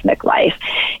orgasmic life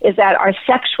is that our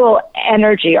sexual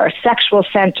energy, our sexual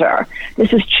center,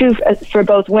 this is true for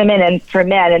both women and for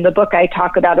men. In the book, I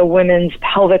talk about a woman's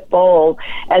pelvic bowl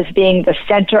as being the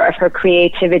center of her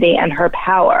creativity and her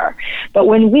power. But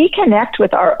when we connect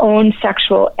with our own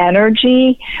sexual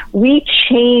energy, we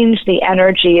change the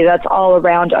energy that's all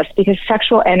around us, because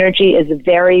sexual energy is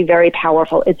very, very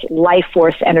powerful. It's life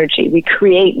force energy. We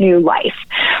create new life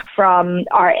from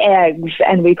our eggs,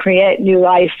 and we create new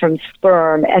life from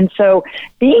sperm. And so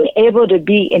being able to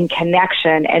be in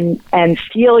connection and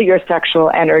feel your sexual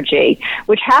energy,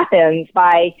 which happens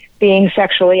by being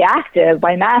sexually active,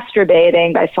 by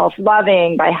masturbating, by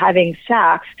self-loving, by having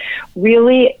sex,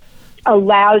 really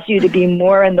allows you to be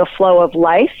more in the flow of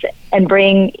life and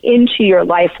bring into your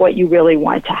life what you really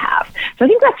want to have. So I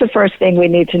think that's the first thing we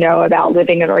need to know about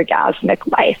living an orgasmic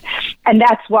life. And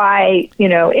that's why,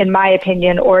 in my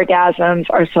opinion, orgasms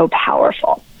are so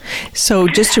powerful. So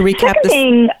just to recap,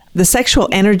 the sexual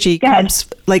energy comes,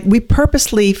 like we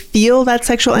purposely feel that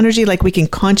sexual energy, like we can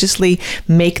consciously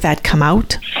make that come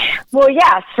out? Well,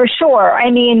 yes, for sure.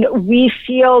 I mean, we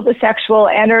feel the sexual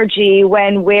energy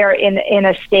when we're in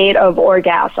a state of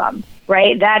orgasm,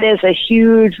 right? That is a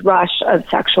huge rush of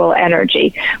sexual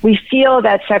energy. We feel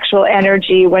that sexual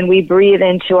energy when we breathe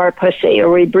into our pussy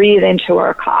or we breathe into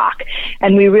our cock,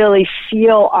 and we really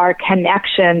feel our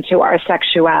connection to our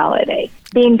sexuality.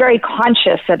 Being very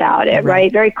conscious about it,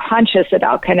 right? Very conscious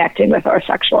about connecting with our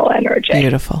sexual energy.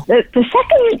 Beautiful.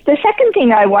 The second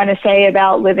thing I want to say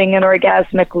about living an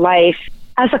orgasmic life,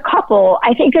 as a couple,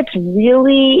 I think it's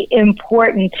really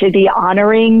important to be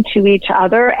honoring to each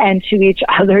other and to each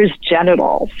other's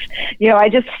genitals. I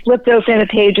just flipped open a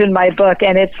page in my book,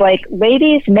 and it's like,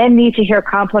 ladies, men need to hear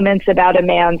compliments about a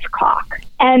man's cock.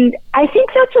 And I think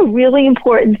that's a really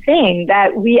important thing,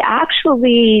 that we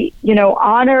actually,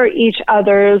 honor each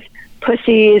other's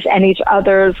pussies and each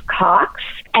other's cocks,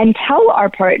 and tell our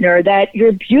partner that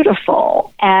you're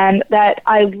beautiful and that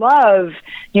I love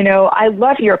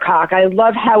your cock. I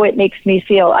love how it makes me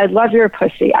feel. I love your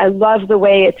pussy. I love the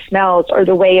way it smells or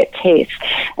the way it tastes.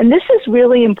 And this is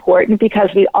really important because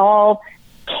we all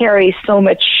carry so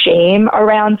much shame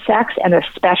around sex, and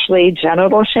especially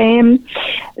genital shame,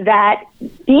 that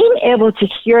being able to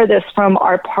hear this from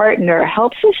our partner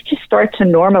helps us to start to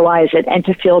normalize it and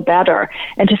to feel better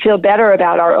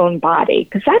about our own body.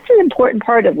 Because that's an important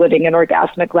part of living an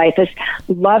orgasmic life, is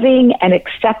loving and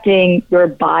accepting your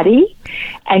body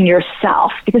and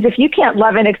yourself. Because if you can't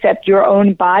love and accept your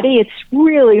own body, it's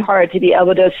really hard to be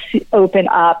able to open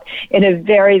up in a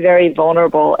very, very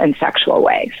vulnerable and sexual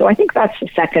way. So I think that's the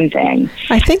second thing.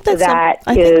 I think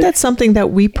that's something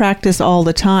that we practice all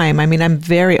the time. I mean, I'm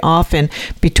very often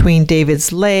between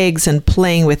David's legs and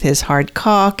playing with his hard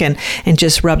cock and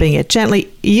just rubbing it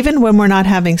gently, even when we're not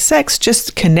having sex,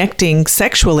 just connecting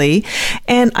sexually.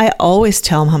 And I always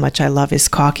tell him how much I love his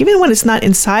cock, even when it's not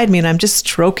inside me and I'm just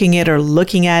stroking it or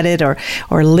looking at it or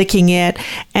licking it.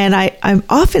 And I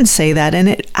often say that, and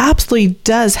it absolutely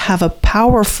does have a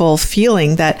powerful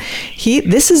feeling that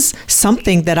this is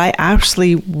something that I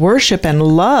actually worship and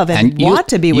love and want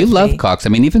to be with me. You love cocks. I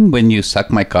mean, even when you suck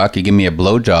my cock, you give me a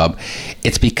blowjob,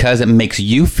 it's because it makes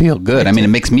you feel good. I mean, it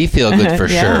makes me feel good for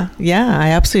sure. Yeah, I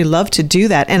absolutely love to do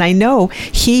that. And I know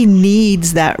he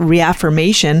needs that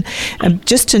reaffirmation,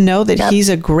 just to know that he's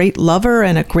a great lover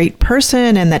and a great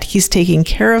person and that he's taking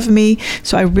care of me.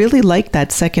 So I really like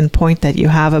that second point that you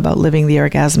have about living the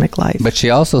orgasmic life. But she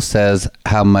also says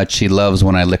how much she loves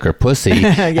when I lick her pussy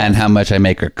and how much I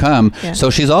make her come. Yeah. So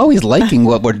she's always liking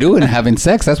what we're doing, having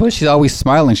sex. That's why she's always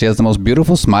smiling. She has the most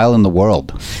beautiful smile in the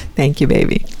world. Thank you,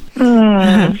 baby.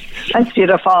 That's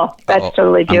beautiful. That's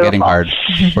totally beautiful. I'm getting hard.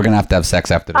 We're going to have sex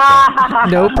after the show.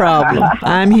 No problem.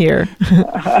 I'm here.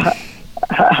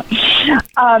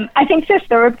 I think the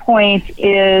third point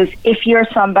is, if you're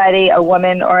somebody, a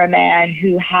woman or a man,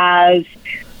 who has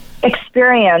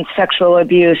experienced sexual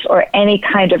abuse or any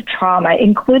kind of trauma,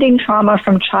 including trauma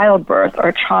from childbirth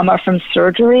or trauma from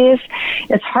surgeries,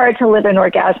 it's hard to live an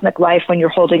orgasmic life when you're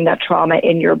holding that trauma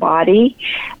in your body.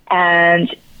 And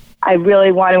I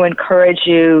really want to encourage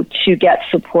you to get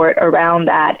support around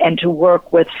that and to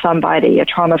work with somebody, a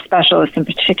trauma specialist in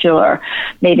particular,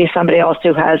 maybe somebody else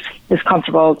who is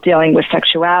comfortable dealing with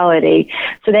sexuality,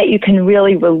 so that you can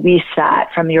really release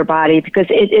that from your body, because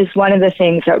it is one of the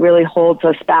things that really holds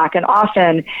us back. And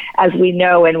often, as we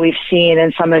know and we've seen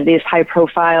in some of these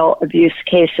high-profile abuse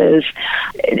cases,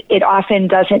 it often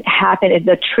doesn't happen,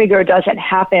 the trigger doesn't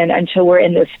happen until we're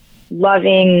in this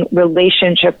loving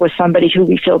relationship with somebody who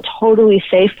we feel totally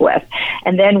safe with.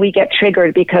 And then we get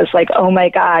triggered because, like, oh my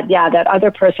God, yeah, that other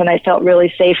person I felt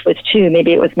really safe with too.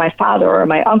 Maybe it was my father or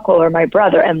my uncle or my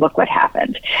brother, and look what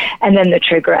happened. And then the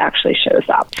trigger actually shows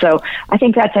up. So I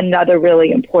think that's another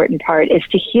really important part, is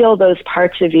to heal those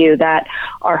parts of you that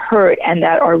are hurt and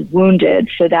that are wounded,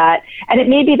 so that, and it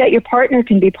may be that your partner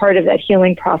can be part of that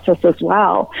healing process as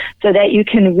well, so that you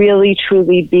can really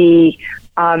truly be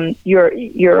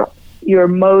your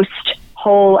most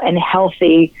whole and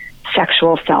healthy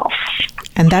sexual self.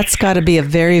 And that's got to be a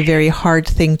very, very hard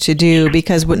thing to do,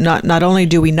 because not only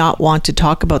do we not want to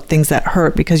talk about things that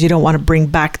hurt because you don't want to bring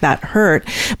back that hurt,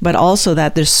 but also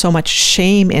that there's so much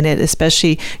shame in it,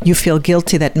 especially you feel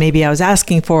guilty that maybe I was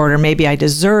asking for it, or maybe I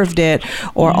deserved it,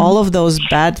 or all of those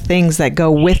bad things that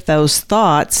go with those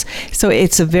thoughts. So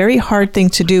it's a very hard thing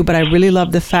to do, but I really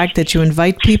love the fact that you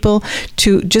invite people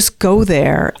to just go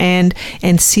there and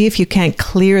see if you can't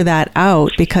clear that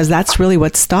out, because that's really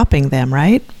what's stopping them,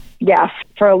 right? Yes,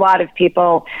 for a lot of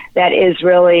people, that is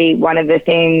really one of the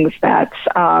things that's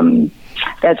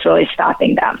really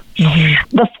stopping them.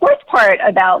 Mm-hmm. The fourth part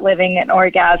about living an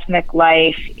orgasmic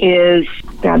life is,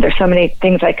 there's so many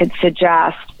things I could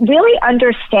suggest, really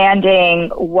understanding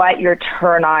what your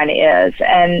turn on is,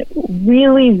 and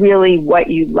really, really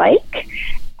what you like,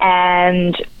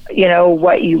 and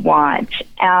what you want.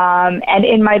 And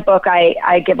in my book,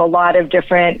 I give a lot of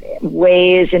different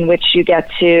ways in which you get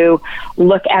to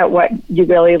look at what you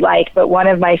really like. But one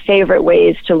of my favorite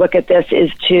ways to look at this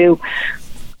is to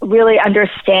really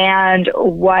understand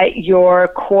what your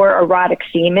core erotic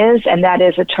theme is, and that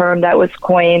is a term that was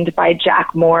coined by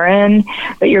Jack Moran.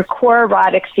 But your core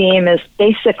erotic theme is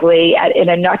basically, in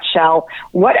a nutshell,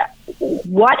 what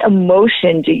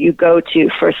emotion do you go to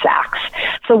for sex?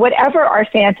 So whatever our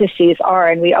fantasies are,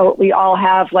 and we all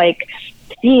have like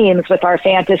themes with our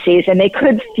fantasies, and they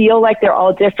could feel like they're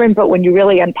all different, but when you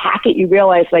really unpack it, you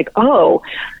realize like, oh,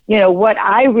 what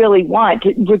I really want,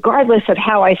 regardless of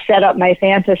how I set up my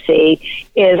fantasy,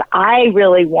 is I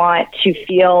really want to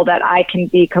feel that I can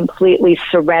be completely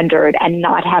surrendered and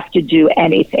not have to do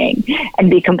anything and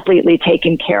be completely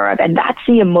taken care of. And that's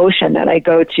the emotion that I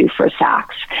go to for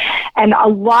sex. And a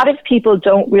lot of people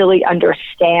don't really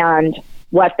understand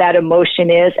what that emotion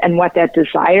is and what that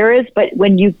desire is. But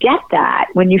when you get that,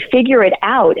 when you figure it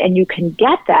out and you can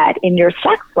get that in your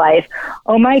sex life,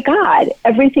 oh my God,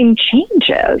 everything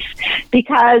changes,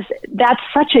 because that's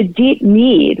such a deep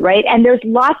need, right? And there's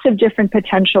lots of different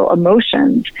potential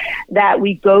emotions that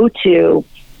we go to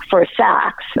for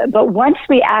sex. But once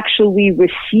we actually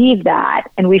receive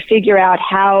that and we figure out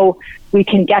how we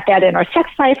can get that in our sex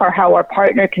life, or how our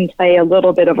partner can play a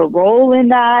little bit of a role in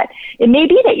that. It may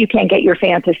be that you can't get your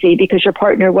fantasy because your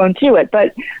partner won't do it,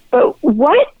 but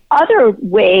what other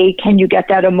way can you get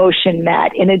that emotion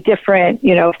met in a different,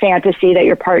 fantasy that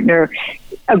your partner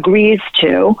agrees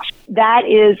to? That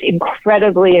is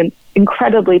incredibly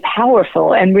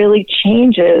powerful and really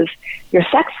changes your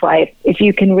sex life if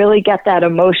you can really get that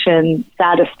emotion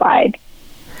satisfied.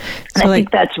 And I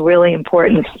think that's really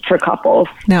important for couples.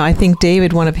 Now, I think,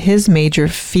 David, one of his major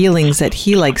feelings that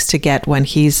he likes to get when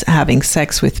he's having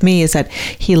sex with me is that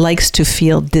he likes to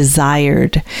feel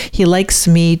desired. He likes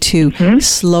me to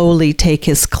slowly take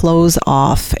his clothes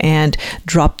off and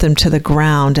drop them to the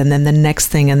ground, and then the next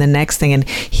thing and the next thing. And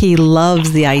he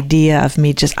loves the idea of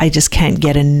me I just can't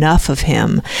get enough of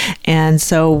him. And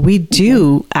so we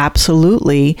do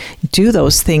absolutely do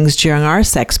those things during our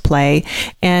sex play,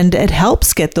 and it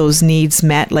helps get those needs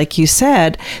met, like you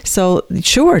said. So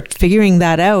sure, figuring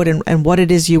that out and what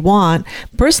it is you want.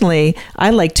 Personally, I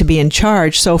like to be in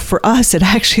charge. So for us, it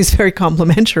actually is very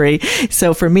complimentary.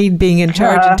 So for me being in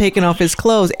charge and taking off his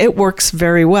clothes, it works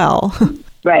very well.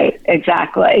 Right,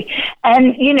 exactly.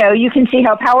 And, you can see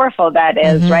how powerful that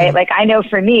is, right? Like, I know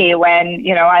for me, when,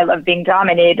 I love being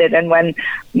dominated, and when,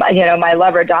 my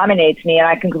lover dominates me and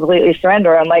I can completely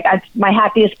surrender, I'm like, it's my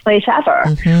happiest place ever,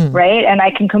 right? And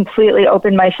I can completely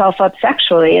open myself up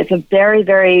sexually. It's a very,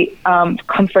 very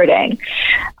comforting.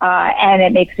 And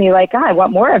it makes me like, I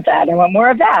want more of that. I want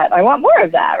more of that. I want more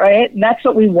of that, right? And that's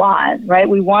what we want, right?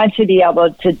 We want to be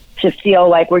able to feel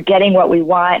like we're getting what we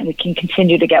want, and we can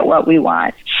continue to get what we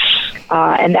want.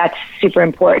 And that's super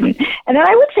important. And then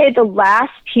I would say the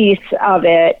last piece of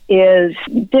it is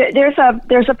there's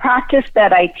a practice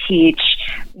that I teach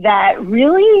that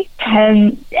really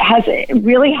has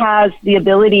the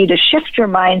ability to shift your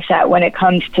mindset when it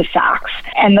comes to sex.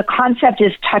 And the concept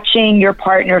is touching your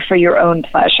partner for your own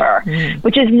pleasure,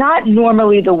 which is not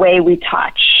normally the way we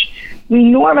touch. We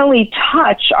normally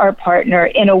touch our partner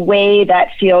in a way that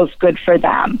feels good for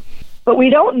them, but we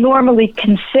don't normally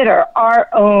consider our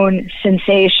own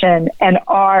sensation and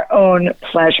our own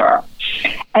pleasure.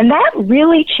 And that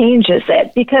really changes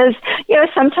it, because,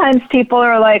 sometimes people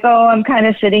are like, oh, I'm kind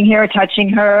of sitting here touching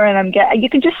her, and you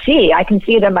can just see, I can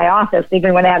see it in my office,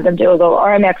 even when I have them do a little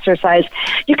arm exercise.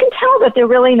 You can tell that they're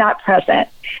really not present,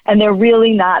 and they're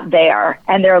really not there.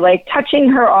 And they're like touching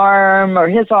her arm or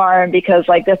his arm because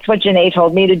like, that's what Xanet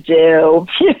told me to do,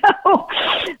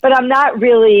 but I'm not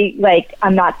really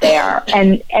I'm not there.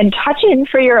 And touching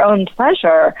for your own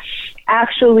pleasure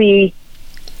actually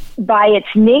by its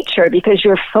nature, because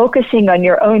you're focusing on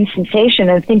your own sensation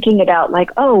and thinking about like,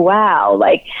 oh, wow,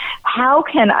 like, how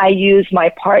can I use my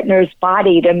partner's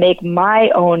body to make my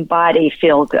own body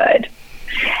feel good?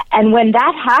 And when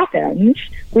that happens,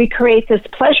 we create this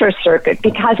pleasure circuit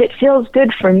because it feels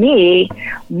good for me.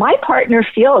 My partner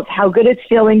feels how good it's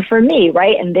feeling for me,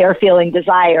 right? And they're feeling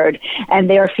desired, and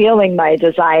they're feeling my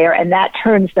desire, and that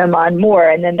turns them on more,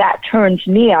 and then that turns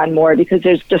me on more because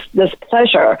there's just this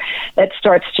pleasure that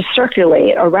starts to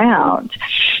circulate around.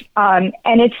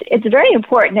 And it's very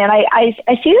important. And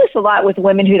I see this a lot with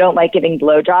women who don't like giving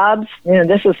blowjobs. You know,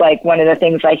 this is like one of the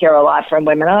things I hear a lot from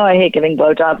women. Oh, I hate giving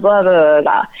blowjobs, blah, blah, blah,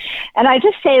 blah. And I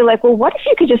just say, like, well, what if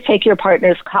you could just take your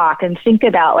partner's cock and think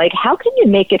about, like, how can you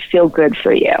make it feel good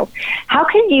for you? How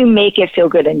can you make it feel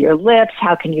good on your lips?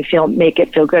 How can you make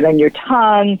it feel good on your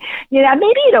tongue? You know,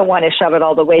 maybe you don't want to shove it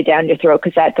all the way down your throat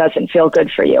because that doesn't feel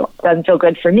good for you. It doesn't feel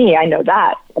good for me. I know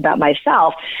that about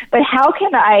myself. But how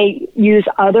can I use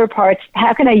other parts?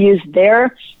 How can I use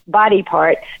their body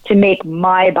part to make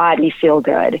my body feel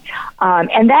good?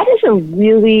 And that is a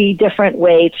really different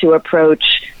way to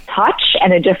approach touch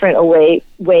and a different way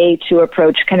to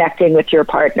approach connecting with your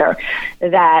partner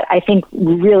that I think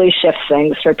really shifts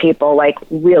things for people,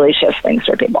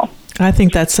 I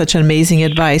think that's such amazing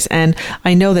advice. And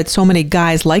I know that so many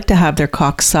guys like to have their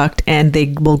cock sucked and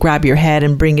they will grab your head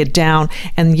and bring it down.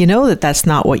 And you know that that's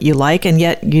not what you like. And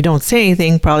yet you don't say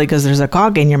anything, probably because there's a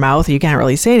cock in your mouth. You can't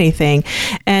really say anything.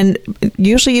 And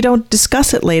usually you don't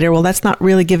discuss it later. Well, that's not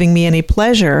really giving me any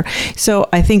pleasure. So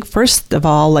I think first of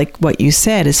all, like what you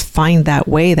said, is find that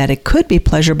way that it could be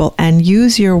pleasurable and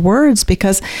use your words.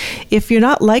 Because if you're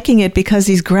not liking it because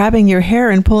he's grabbing your hair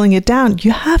and pulling it down,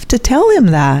 you have to tell him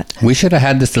that. We should have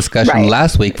had this discussion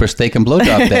last week for Steak and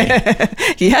Blowjob Day.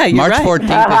 Yeah, you're March right.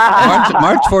 14th.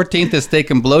 March 14th is Steak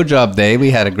and Blowjob Day.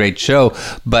 We had a great show,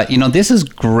 but you know, this is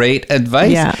great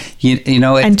advice. Yeah. You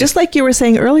know, and just like you were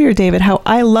saying earlier, David, how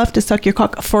I love to suck your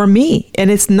cock for me, and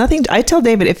it's nothing. I tell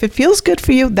David, if it feels good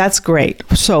for you, that's great.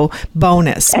 So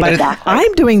bonus. Exactly. But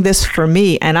I'm doing this for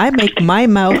me, and I make my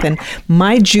mouth and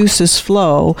my juices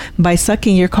flow by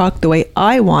sucking your cock the way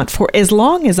I want for as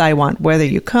long as I want. Whether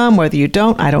you come, whether you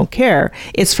don't, I don't care.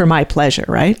 It's for my pleasure,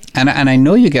 right? And I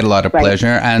know you get a lot of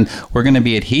pleasure, and we're going to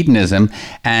be at Hedonism,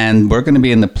 and we're going to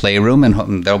be in the playroom,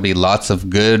 and there'll be lots of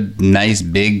good, nice,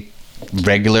 big,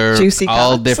 regular, juicy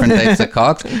all cocks. Different types of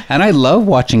cocks. And I love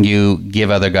watching you give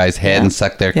other guys head and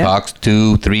suck their cocks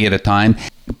 2, 3 at a time.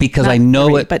 Because Not I know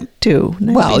 3, it, but 2.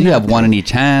 Well, you have 1 in each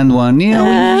hand, one. You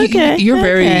know, you're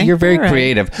very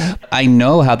creative. I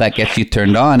know how that gets you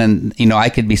turned on, and you know, I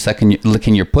could be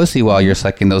licking your pussy while you're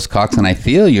sucking those cocks, and I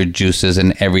feel your juices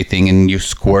and everything, and you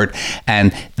squirt,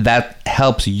 and that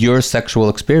helps your sexual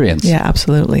experience. Yeah,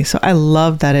 absolutely. So I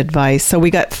love that advice. So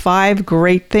we got 5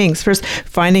 great things. First,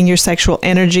 finding your sexual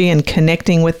energy and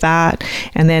connecting with that,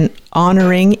 and then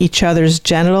honoring each other's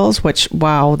genitals, which,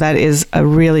 wow, that is a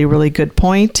really, really good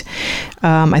point.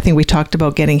 I think we talked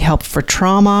about getting help for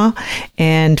trauma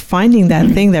and finding that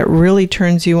thing that really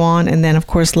turns you on. And then, of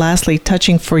course, lastly,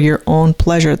 touching for your own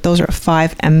pleasure. Those are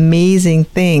 5 amazing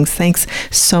things. Thanks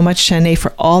so much, Xanet,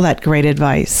 for all that great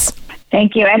advice.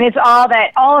 Thank you. And it's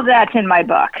all of that's in my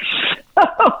book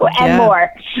and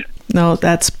more. No,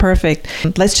 that's perfect.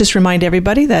 Let's just remind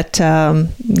everybody that,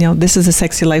 this is a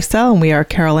Sexy Lifestyle, and we are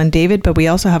Carol and David, but we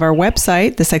also have our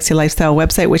website, the Sexy Lifestyle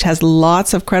website, which has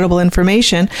lots of credible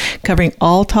information covering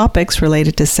all topics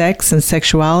related to sex and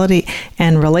sexuality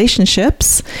and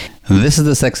relationships. This is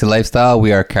the Sexy Lifestyle.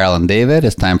 We are Carol and David.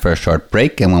 It's time for a short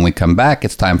break, and when we come back,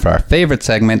 it's time for our favorite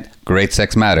segment, Great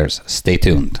Sex Matters. Stay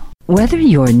tuned. Whether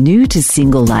you're new to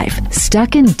single life,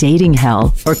 stuck in dating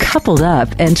hell, or coupled up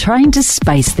and trying to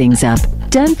spice things up,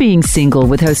 Done Being Single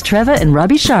with host Treva and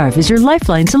Robbie Sharf is your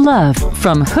lifeline to love.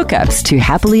 From hookups to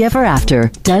happily ever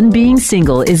after, Done Being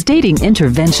Single is dating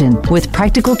intervention with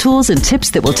practical tools and tips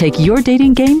that will take your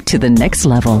dating game to the next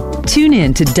level. Tune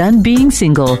in to Done Being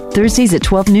Single, Thursdays at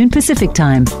 12 noon Pacific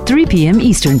Time, 3 p.m.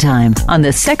 Eastern Time on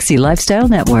the Sexy Lifestyle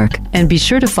Network. And be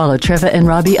sure to follow Treva and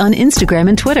Robbie on Instagram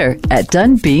and Twitter at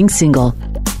Done Being Single.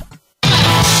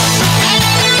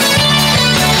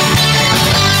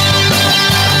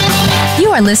 You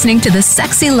are listening to The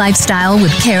Sexy Lifestyle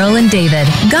with Carol and David.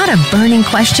 Got a burning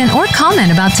question or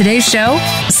comment about today's show?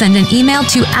 Send an email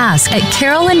to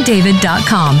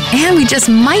ask@carolanddavid.com, and we just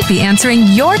might be answering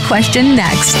your question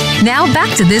next. Now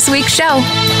back to this week's show.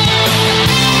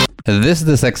 This is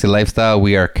The Sexy Lifestyle.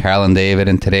 We are Carol and David,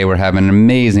 and today we're having an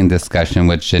amazing discussion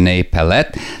with Xanet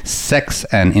Pailet, sex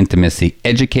and intimacy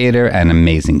educator and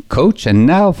amazing coach. And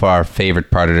now for our favorite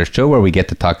part of the show, where we get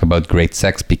to talk about great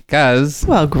sex because...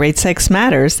 well, great sex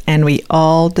matters, and we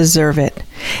all deserve it.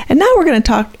 And now we're going to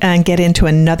talk and get into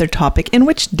another topic in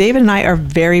which David and I are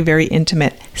very, very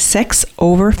intimate. Sex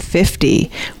over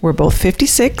 50. We're both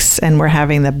 56, and we're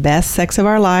having the best sex of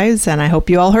our lives, and I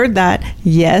hope you all heard that.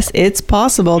 Yes, it's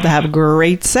possible to have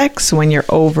great sex when you're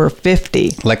over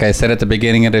 50. Like I said at the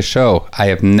beginning of the show, I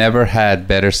have never had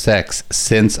better sex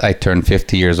since I turned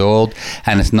 50 years old.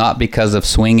 And it's not because of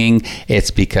swinging,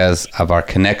 it's because of our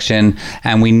connection.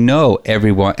 And we know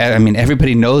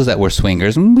everybody knows that we're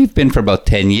swingers. And we've been for about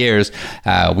 10 years.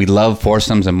 We love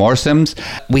foursomes and moresomes.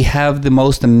 We have the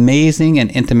most amazing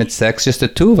and intimate sex, just the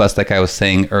two of us, like I was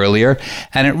saying earlier.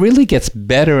 And it really gets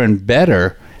better and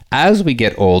better as we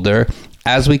get older,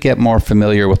 as we get more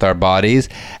familiar with our bodies,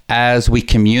 as we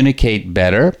communicate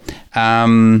better.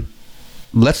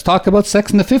 Let's talk about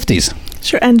sex in the 50s.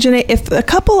 Sure. And Xanet, if a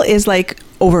couple is like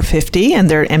over 50 and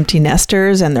they're empty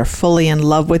nesters and they're fully in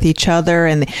love with each other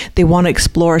and they want to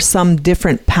explore some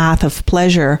different path of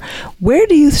pleasure, where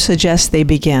do you suggest they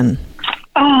begin?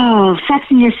 Oh, sex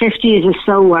in your 50s is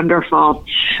so wonderful.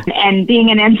 And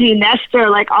being an empty nester,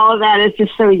 like all of that is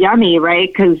just so yummy, right?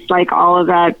 Because like all of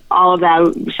that,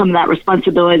 some of that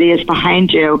responsibility is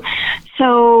behind you.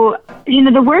 So,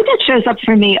 the word that shows up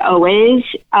for me always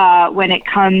when it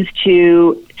comes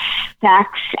to sex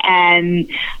and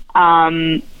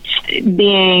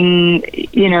being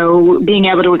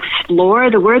able to explore,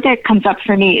 the word that comes up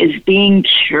for me is being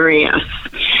curious.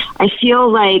 I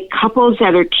feel like couples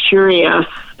that are curious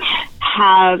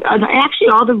have, actually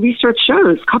all the research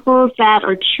shows, couples that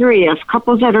are curious,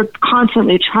 couples that are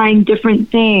constantly trying different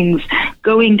things,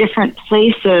 going different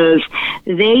places,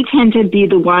 they tend to be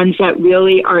the ones that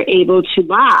really are able to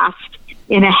last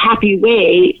in a happy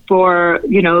way for,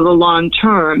 the long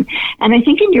term. And I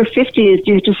think in your 50s,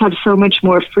 you just have so much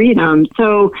more freedom.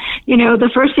 So,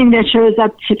 the first thing that shows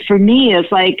up for me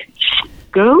is like,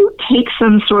 go take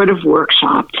some sort of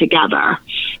workshop together.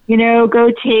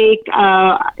 Go take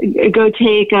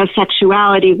a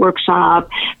sexuality workshop.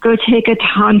 Go take a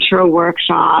tantra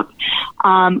workshop.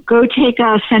 Go take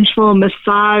a sensual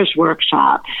massage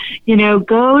workshop.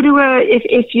 Go to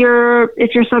if you're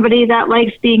somebody that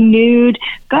likes being nude,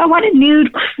 go on a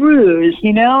nude cruise.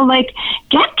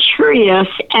 Get curious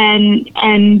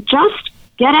and just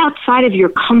get outside of your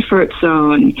comfort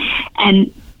zone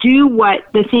and do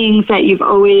the things that you've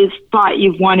always thought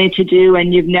you've wanted to do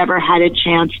and you've never had a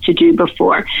chance to do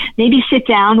before. Maybe sit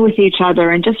down with each other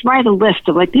and just write a list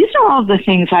of like, these are all the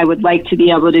things I would like to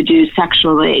be able to do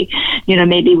sexually.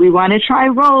 Maybe we want to try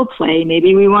role play.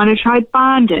 Maybe we want to try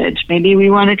bondage. Maybe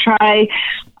we want to try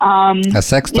a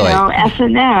sex toy.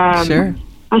 S&M. Sure.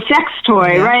 A sex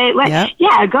toy, right?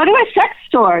 Go to a sex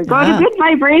store. Go to Good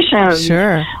Vibrations.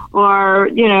 Sure. Or,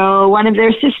 one of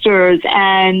their sisters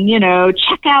and,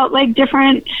 check out like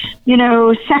different,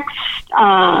 sex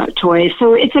toys.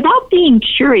 So it's about being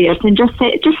curious and just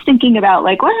thinking about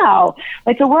like, wow,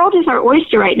 like the world is our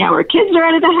oyster right now. Our kids are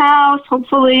out of the house.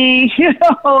 Hopefully,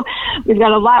 we've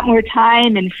got a lot more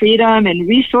time and freedom and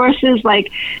resources.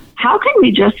 Like, how can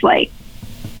we just like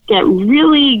get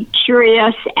really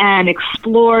curious and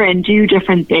explore and do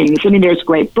different things? I mean, there's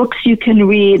great books you can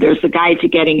read. There's a guide to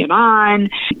getting it on.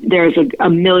 There's a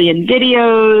million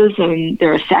videos, and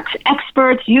there are sex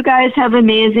experts. You guys have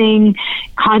amazing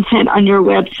content on your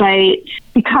website.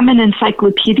 Become an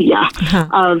encyclopedia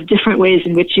of different ways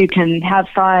in which you can have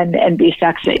fun and be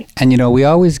sexy. And, we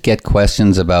always get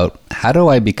questions about how do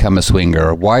I become a swinger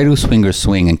or why do swingers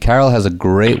swing? And Carol has a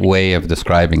great way of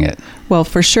describing it. Well,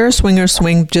 for sure, swingers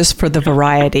swing just for the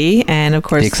variety and, of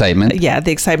course, the excitement. Yeah,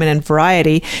 the excitement and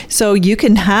variety. So you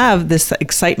can have this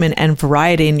excitement and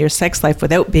variety in your sex life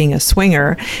without being a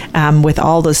swinger, with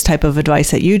all this type of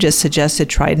advice that you just suggested.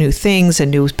 Try new things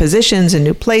and new positions and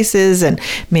new places and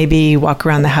maybe walk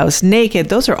around the house naked.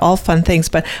 Those are all fun things.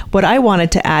 But what I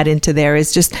wanted to add into there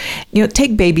is just,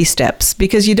 take baby steps,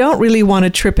 because you don't really want to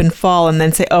trip and fall and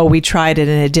then say, oh, we tried it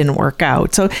and it didn't work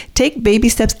out. So take baby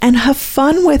steps and have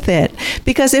fun with it.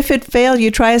 Because if it failed, you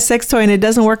try a sex toy and it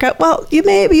doesn't work out, well, you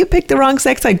picked the wrong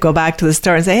sex toy. Go back to the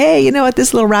store and say, hey, you know what,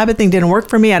 this little rabbit thing didn't work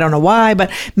for me. I don't know why,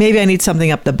 but maybe I need something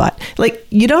up the butt. Like,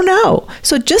 you don't know.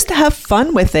 So just to have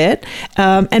fun with it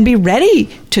and be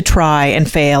ready to try and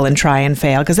fail and try and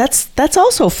fail, because that's That's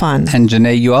also fun. And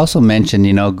Xanet, you also mentioned,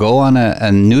 go on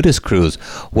a nudist cruise.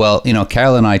 Well,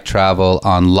 Carol and I travel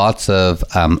on lots of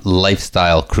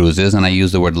lifestyle cruises, and I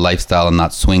use the word lifestyle and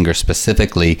not swinger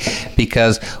specifically,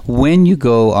 because when you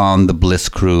go on the Bliss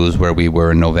cruise, where we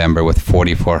were in November with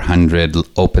 4,400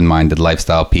 open-minded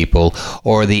lifestyle people,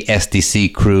 or the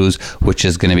SDC cruise, which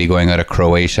is going to be going out of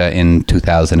Croatia in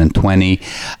 2020,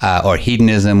 or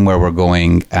Hedonism, where we're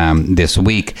going this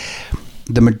week,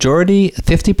 the majority,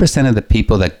 50% of the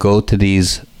people that go to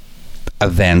these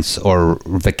events or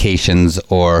vacations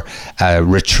or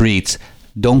retreats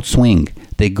don't swing.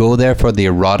 They go there for the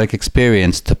erotic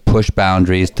experience, to push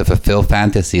boundaries, to fulfill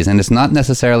fantasies. And it's not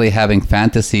necessarily having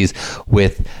fantasies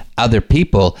with other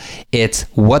people. It's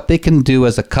what they can do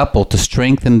as a couple to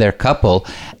strengthen their couple.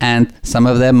 And some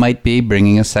of them might be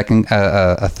bringing a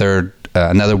third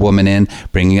another woman in,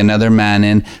 bringing another man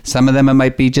in. Some of them, it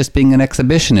might be just being an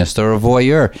exhibitionist or a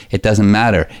voyeur. It doesn't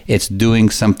matter. It's doing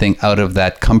something out of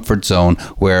that comfort zone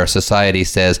where society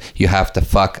says you have to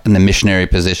fuck in the missionary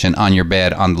position on your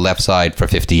bed on the left side for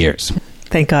 50 years.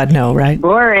 Thank God, no, right?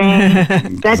 Boring.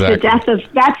 That's the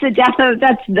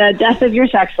death of your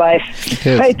sex life,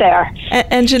 right there.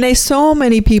 And Xanet, so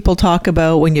many people talk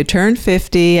about when you turn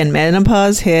 50 and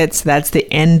menopause hits, that's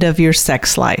the end of your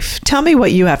sex life. Tell me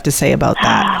what you have to say about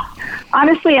that.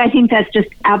 Honestly, I think that's just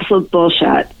absolute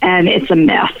bullshit, and it's a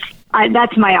myth.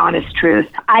 That's my honest truth.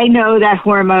 I know that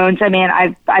hormones,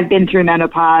 I've been through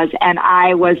menopause, and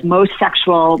I was most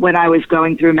sexual when I was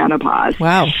going through menopause.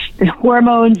 Wow. The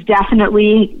hormones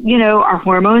definitely, our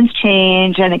hormones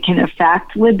change, and it can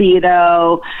affect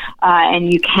libido,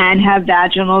 and you can have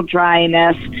vaginal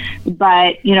dryness.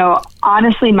 But,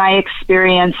 honestly, my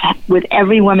experience with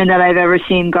every woman that I've ever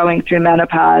seen going through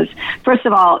menopause, first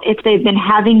of all, if they've been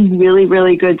having really,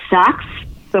 really good sex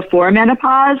before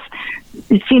menopause,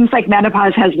 it seems like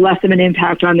menopause has less of an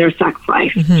impact on their sex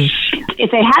life. Mm-hmm. If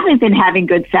they haven't been having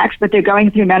good sex, but they're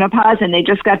going through menopause and they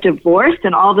just got divorced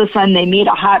and all of a sudden they meet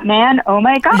a hot man, oh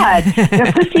my God,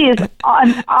 their pussy is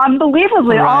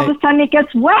unbelievably, right. All of a sudden it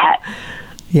gets wet.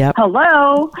 Yep.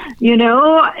 Hello,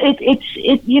 I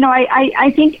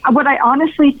think what I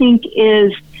honestly think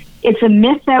is it's a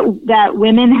myth that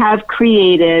women have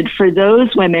created for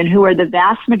those women who are the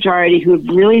vast majority who have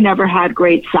really never had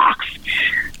great sex.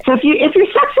 So if your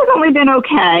sex has only been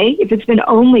okay, if it's been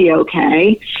only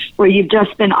okay, or you've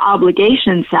just been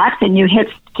obligation sex and you hit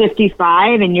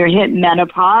 55 and you're hitting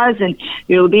menopause and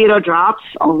your libido drops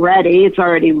already, it's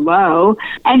already low.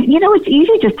 And, it's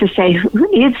easy just to say,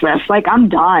 who needs this? Like, I'm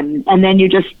done. And then you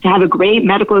just have a great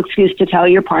medical excuse to tell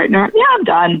your partner, yeah, I'm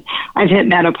done. I've hit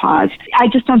menopause. I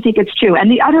just don't think it's true.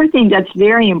 And the other thing that's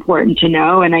very important to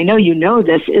know, and I know you know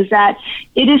this, is that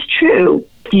it is true.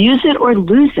 Use it or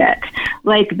lose it.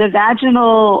 Like, the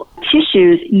vaginal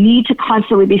tissues need to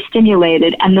constantly be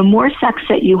stimulated, and the more sex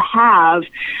that you have,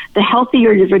 the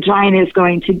healthier your vagina is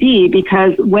going to be,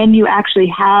 because when you actually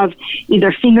have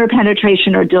either finger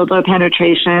penetration or dildo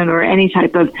penetration or any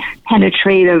type of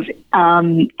penetrative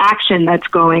action that's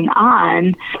going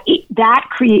on, that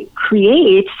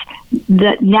creates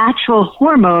the natural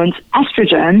hormones,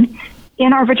 estrogen,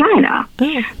 in our vagina.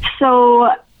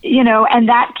 So, and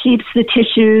that keeps the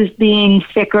tissues being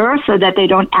thicker so that they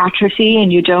don't atrophy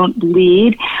and you don't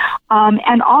bleed.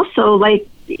 And also, like,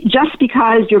 just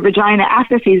because your vagina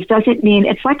atrophies doesn't mean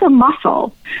it's like a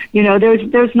muscle.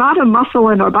 There's not a muscle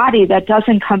in our body that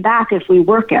doesn't come back if we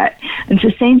work it. And it's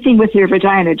the same thing with your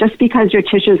vagina. Just because your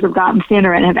tissues have gotten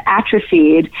thinner and have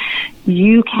atrophied,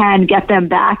 you can get them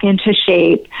back into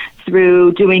shape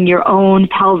through doing your own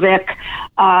pelvic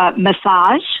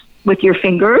massage with your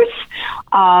fingers,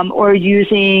 or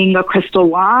using a crystal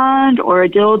wand or a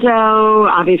dildo.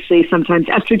 Obviously, sometimes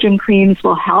estrogen creams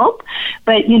will help.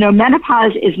 But,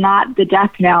 menopause is not the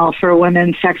death knell for a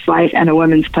woman's sex life and a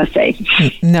woman's pussy.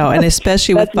 No, and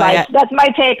especially with Viagra. That's my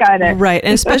take on it. Right,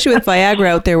 and especially with Viagra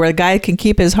out there, where a guy can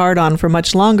keep his hard on for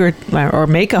much longer, or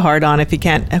make a hard on if he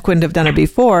couldn't have done it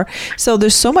before. So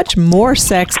there's so much more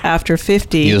sex after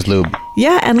 50. Use lube.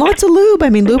 Yeah, and lots of lube.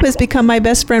 Lube has become my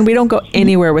best friend. We don't go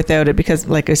anywhere without it because,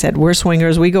 like I said, we're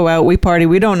swingers. We go out, we party.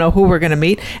 We don't know who we're going to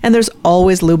meet. And there's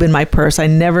always lube in my purse. I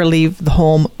never leave the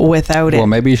home without it. Well,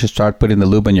 maybe you should start putting the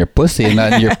lube in your pussy and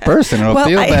not in your purse, and it'll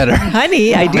feel better.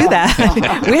 Honey, I do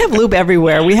that. We have lube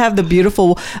everywhere. We have the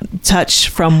beautiful Touch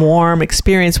from Warm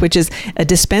experience, which is a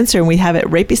dispenser, and we have it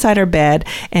right beside our bed.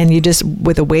 And you just,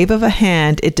 with a wave of a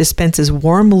hand, it dispenses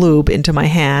warm lube into my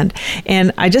hand.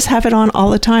 And I just have it on all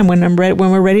the time when I'm ready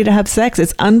when we're ready to have sex.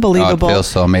 It's unbelievable. Oh, it feels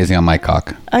so amazing on my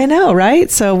cock. I know,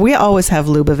 right? So we always have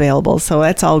lube available, so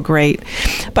that's all great.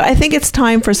 But I think it's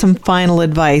time for some final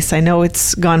advice. I know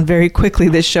it's gone very quickly,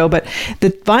 this show, but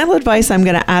the final advice I'm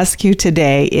going to ask you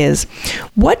today is,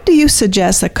 what do you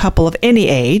suggest a couple of any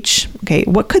age, okay,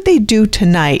 what could they do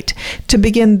tonight to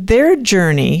begin their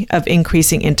journey of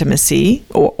increasing intimacy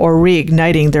or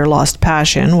reigniting their lost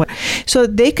passion, so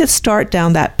that they could start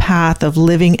down that path of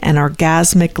living an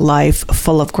orgasmic life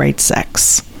full of great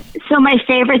sex? So my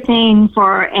favorite thing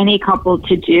for any couple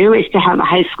to do is to have a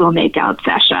high school makeout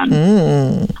session.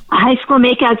 A high school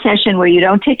makeout session where you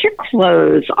don't take your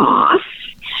clothes off,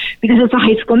 because it's a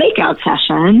high school makeout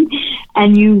session,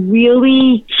 and you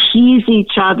really tease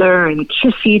each other and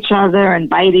kiss each other and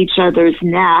bite each other's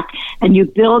neck, and you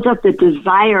build up the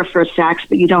desire for sex,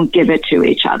 but you don't give it to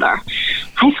each other.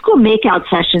 High school makeout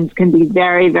sessions can be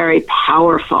very, very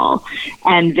powerful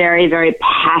and very, very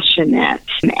passionate.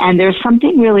 And there's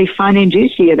something really fun and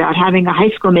juicy about having a high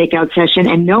school makeout session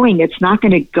and knowing it's not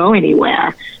going to go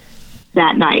anywhere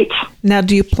that night. Now,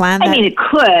 do you plan that? I mean, it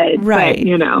could, right? But,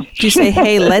 you know, do you say,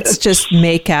 "Hey, let's just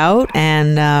make out,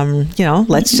 and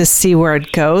let's just see where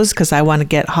it goes, because I want to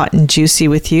get hot and juicy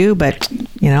with you, but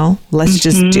let's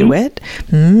just do it."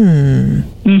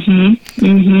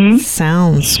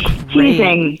 Sounds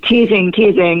great.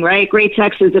 Teasing, right? Great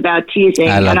sex is about teasing,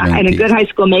 and a good high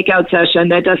school makeout session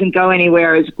that doesn't go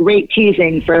anywhere is great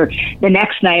teasing for the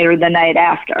next night or the night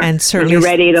after, and certainly when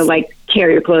you're ready to tear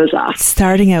your clothes off.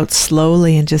 Starting out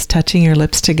slowly and just touching your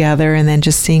lips together, and then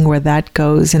just seeing where that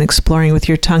goes and exploring with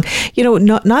your tongue.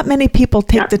 Not many people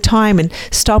take the time and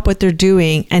stop what they're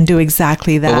doing and do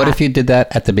exactly that. But what if you did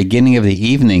that at the beginning of the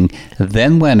evening,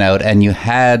 then went out and you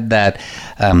had that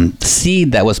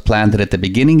seed that was planted at the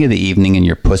beginning of the evening, and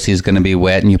your pussy is going to be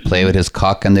wet, and you play with his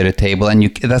cock under the table, and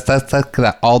that's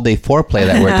that all-day foreplay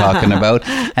that we're talking about,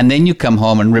 and then you come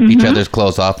home and rip each other's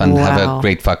clothes off and have a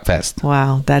great fuck fest.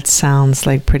 Wow, that sounds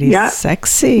like pretty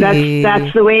sexy.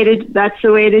 That's the way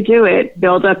to do it.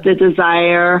 Build up the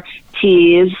desire,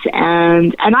 tease,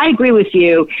 and I agree with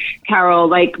you, Carol.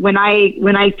 Like when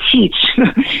I teach,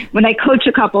 when I coach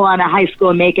a couple on a high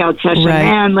school makeout session,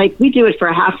 man, we do it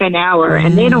for half an hour,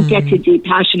 and they don't get to deep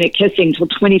passionate kissing till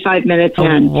 25 minutes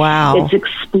in. Wow. It's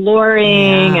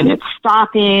exploring and it's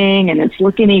stopping and it's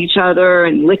looking at each other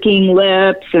and licking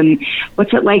lips, and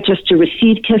what's it like just to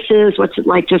receive kisses? What's it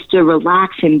like just to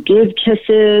relax and give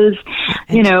kisses?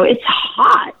 It's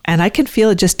hot. And I can feel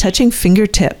it just touching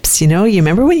fingertips. You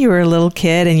remember when you were a little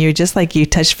kid and you're just you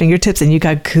touched fingertips and you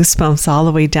got goosebumps all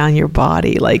the way down your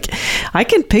body. I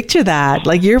can picture that.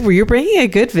 You're bringing a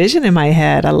good vision in my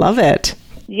head. I love it.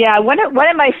 Yeah, one of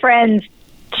my friends,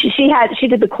 she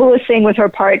did the coolest thing with her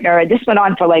partner. This went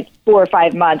on for 4 or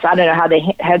 5 months. I don't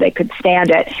know how they could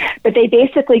stand it, but they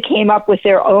basically came up with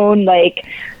their own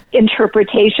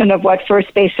interpretation of what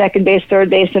first base, second base, third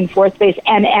base, and fourth base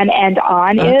and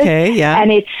on is. Okay, yeah.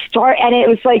 And it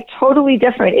was totally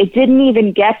different. It didn't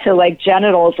even get to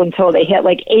genitals until they hit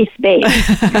eighth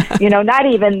base. Not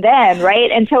even then,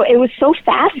 right? And so it was so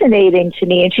fascinating to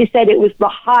me. And she said it was the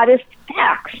hottest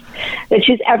sex that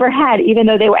she's ever had, even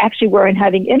though they weren't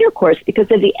having intercourse, because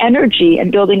of the energy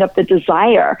and building up the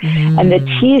desire and the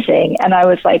teasing. And I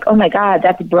was like, oh my God,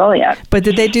 that's brilliant. But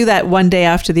did they do that one day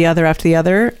after the other,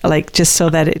 just so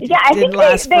that it didn't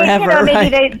last forever?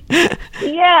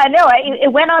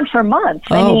 It went on for months.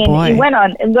 Boy.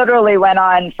 It literally went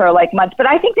on for months. But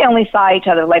I think they only saw each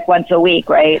other once a week,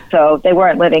 right? So they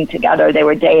weren't living together; they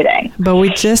were dating. But we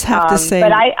just have to say,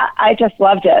 but I just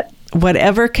loved it.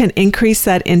 Whatever can increase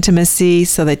that intimacy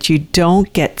so that you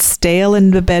don't get stale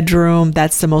in the bedroom,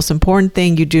 that's the most important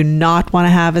thing. You do not want to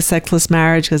have a sexless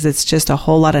marriage, because it's just a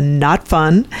whole lot of not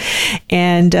fun.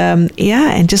 And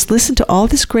and just listen to all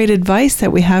this great advice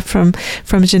that we have from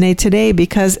Xanet today,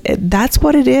 because that's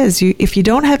what it is. If you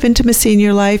don't have intimacy in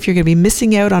your life, you're going to be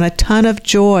missing out on a ton of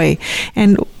joy.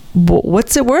 And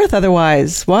what's it worth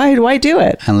otherwise? Why do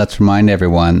it? And let's remind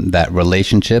everyone that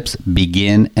relationships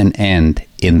begin and end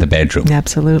in the bedroom.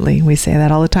 Absolutely. We say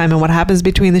that all the time. And what happens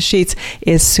between the sheets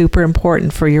is super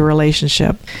important for your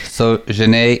relationship. So,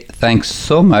 Xanet, thanks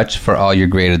so much for all your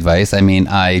great advice. I mean,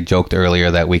 I joked earlier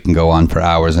that we can go on for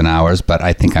hours and hours, but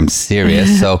I think I'm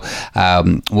serious. So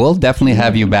we'll definitely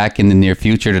have you back in the near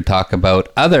future to talk about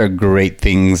other great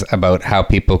things about how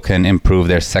people can improve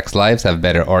their sex lives, have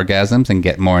better orgasms, and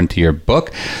get more into your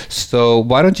book. So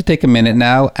why don't you take a minute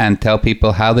now and tell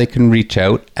people how they can reach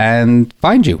out and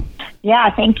find you?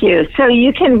 Yeah, thank you. So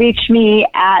you can reach me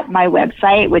at my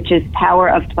website, which is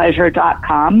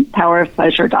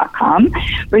powerofpleasure.com,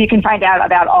 where you can find out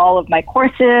about all of my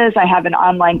courses. I have an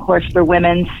online course for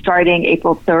women starting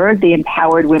April 3rd, the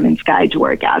Empowered Women's Guide to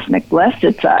Orgasmic Bliss.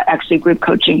 It's actually a group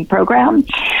coaching program.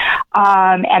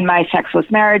 And my sexless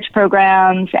marriage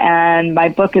programs, and my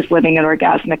book is Living an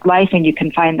Orgasmic Life, and you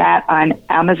can find that on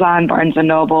Amazon, Barnes &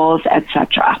 Nobles,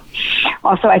 etc.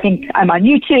 Also, I think I'm on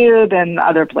YouTube and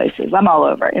other places. I'm all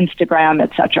over, Instagram,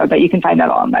 etc. But you can find that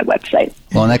all on my website.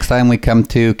 Well, next time we come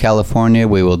to California,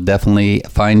 we will definitely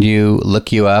find you,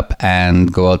 look you up,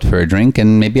 and go out for a drink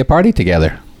and maybe a party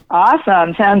together.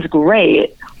 Awesome. Sounds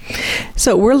great.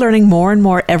 So we're learning more and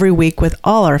more every week with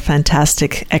all our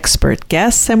fantastic expert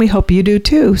guests, and we hope you do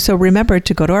too. So remember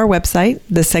to go to our website,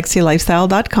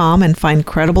 thesexylifestyle.com, and find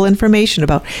credible information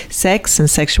about sex and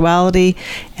sexuality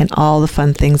and all the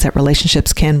fun things that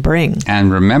relationships can bring.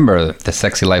 And remember, The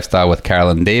Sexy Lifestyle with Carol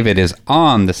and David is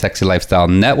on the Sexy Lifestyle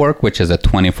Network, which is a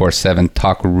 24/7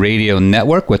 talk radio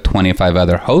network with 25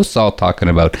 other hosts, all talking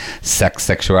about sex,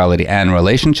 sexuality, and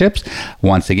relationships.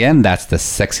 Once again, that's the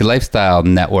Sexy Lifestyle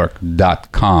Network.com.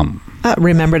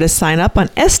 Remember to sign up on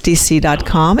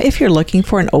SDC.com if you're looking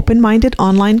for an open-minded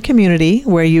online community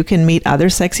where you can meet other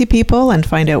sexy people and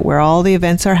find out where all the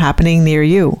events are happening near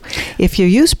you. If you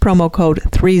use promo code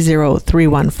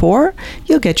 30314,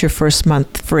 you'll get your first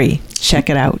month free. Check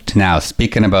it out. Now,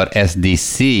 speaking about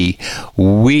SDC,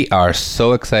 we are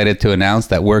so excited to announce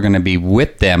that we're going to be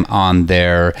with them on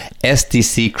their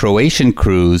SDC Croatian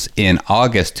cruise in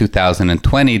August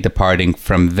 2020, departing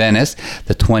from Venice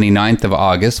the 29th of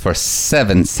August for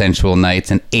 7 sensual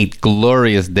nights and 8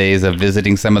 glorious days of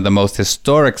visiting some of the most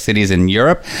historic cities in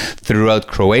Europe, throughout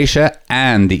Croatia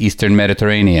and the Eastern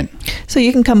Mediterranean. So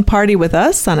you can come party with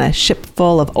us on a ship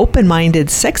full of open-minded,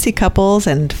 sexy couples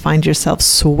and find yourself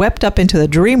swept up into the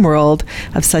dream world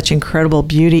of such incredible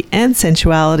beauty and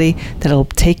sensuality that'll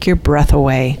take your breath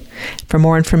away. For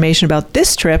more information about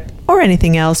this trip or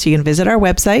anything else, you can visit our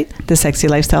website,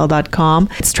 thesexylifestyle.com.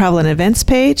 It's travel and events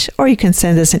page, or you can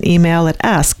send us an email at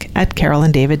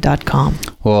ask@carolanddavid.com.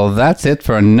 Well, that's it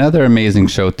for another amazing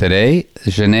show today.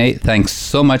 Xanet, thanks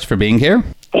so much for being here.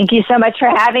 Thank you so much for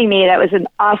having me. That was an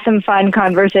awesome, fun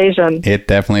conversation. It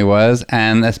definitely was,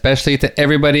 and especially to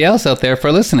everybody else out there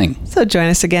for listening. So join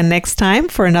us again next time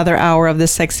for another hour of The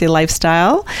Sexy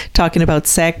Lifestyle, talking about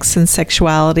sex and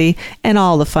sexuality and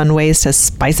all the fun ways to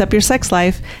spice up your sex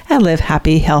life and live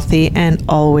happy, healthy, and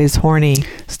always horny.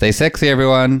 Stay sexy,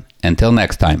 everyone. Until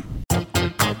next time.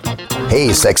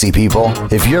 Hey, sexy people.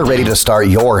 If you're ready to start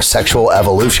your sexual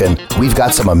evolution, we've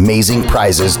got some amazing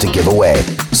prizes to give away.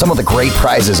 Some of the great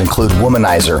prizes include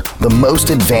Womanizer, the most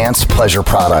advanced pleasure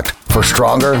product for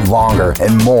stronger, longer,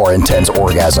 and more intense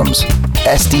orgasms.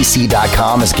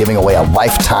 SDC.com is giving away a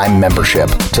lifetime membership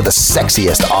to the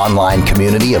sexiest online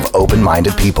community of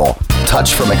open-minded people.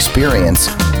 Touch from experience,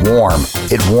 warm.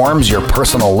 It warms your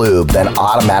personal lube, then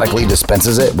automatically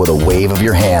dispenses it with a wave of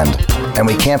your hand. And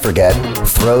we can't forget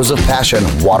Throes of Passion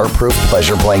waterproof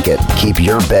pleasure blanket. Keep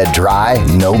your bed dry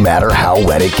no matter how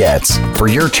wet it gets. For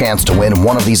your chance to win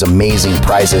one of these amazing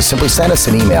prizes, simply send us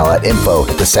an email at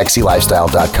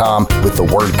info@thesexylifestyle.com with the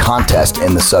word contest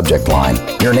in the subject line.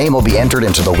 Your name will be entered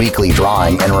into the weekly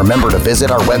drawing, and remember to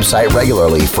visit our website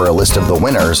regularly for a list of the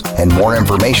winners and more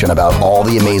information about all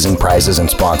the amazing prizes and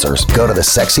sponsors. Go to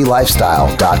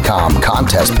thesexylifestyle.com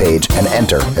contest page and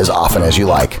enter as often as you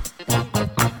like.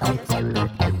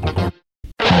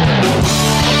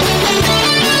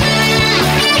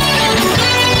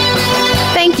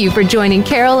 Thank you for joining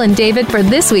Carol and David for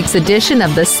this week's edition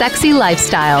of The Sexy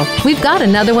Lifestyle. We've got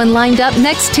another one lined up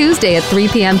next Tuesday at 3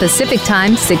 p.m. Pacific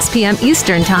Time, 6 p.m.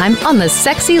 Eastern Time on the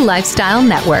Sexy Lifestyle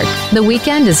Network. The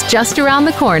weekend is just around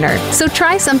the corner, so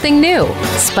try something new,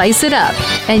 spice it up,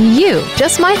 and you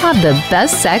just might have the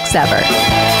best sex ever.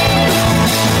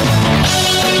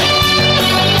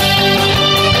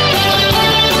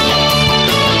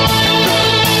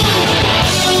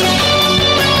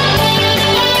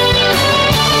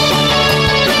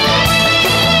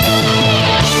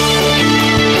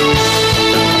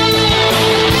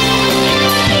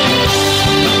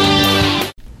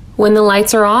 When the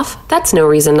lights are off, that's no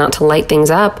reason not to light things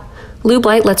up. Lube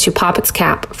Light lets you pop its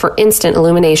cap for instant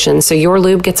illumination so your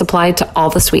lube gets applied to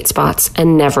all the sweet spots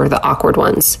and never the awkward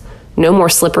ones. No more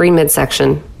slippery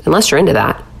midsection, unless you're into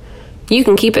that. You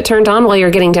can keep it turned on while you're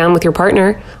getting down with your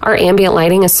partner. Our ambient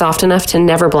lighting is soft enough to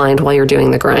never blind while you're doing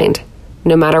the grind.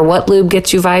 No matter what lube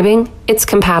gets you vibing, it's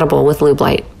compatible with Lube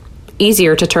Light.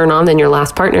 Easier to turn on than your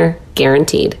last partner,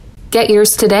 guaranteed. Get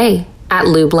yours today at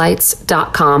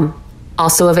lubelights.com.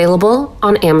 Also available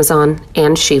on Amazon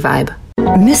and SheVibe.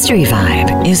 Mystery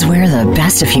Vibe is where the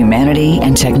best of humanity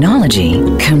and technology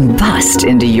combust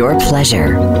into your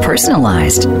pleasure.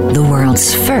 Personalized, the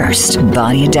world's first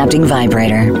body-adapting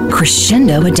vibrator.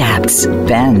 Crescendo adapts,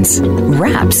 bends,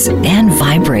 wraps, and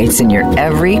vibrates in your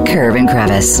every curve and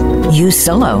crevice. Use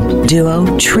solo,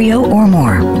 duo, trio, or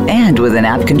more. And with an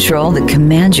app control that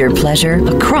commands your pleasure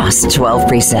across 12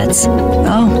 presets.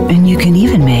 Oh, and you can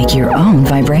even make your own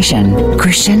vibration.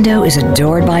 Crescendo is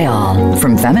adored by all,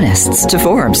 from feminists to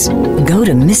Forbes. Go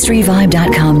to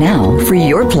mysteryvibe.com now for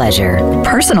your pleasure.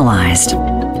 Personalized.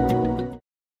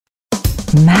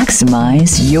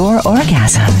 Maximize your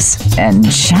orgasms and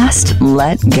just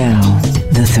let go.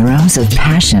 The Throes of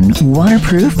Passion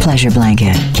waterproof pleasure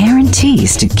blanket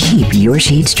guarantees to keep your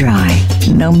sheets dry,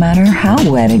 no matter how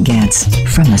wet it gets.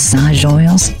 From massage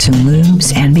oils to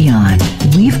lubes and beyond,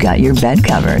 we've got your bed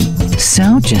covered.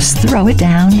 So just throw it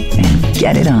down and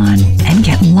get it on, and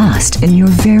get lost in your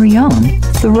very own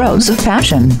Throes of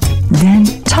Passion. Then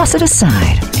toss it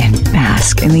aside and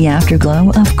bask in the afterglow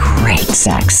of great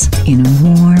sex in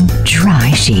warm,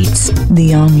 dry sheets.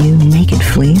 The all-new Naked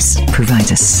Fleece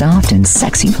provides a soft and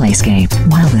sexy playscape,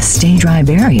 while the Stay Dry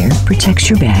barrier protects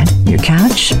your bed, your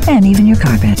couch, and even your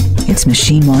carpet. It's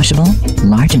machine washable,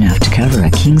 large enough to cover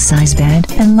a king-size bed,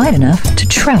 and light enough to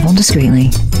travel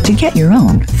discreetly. To get your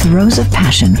own Throes of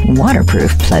Passion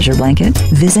waterproof pleasure blanket,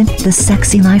 visit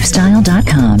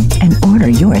thesexylifestyle.com and order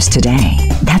yours today.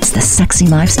 That's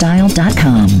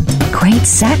thesexylifestyle.com. Great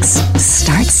sex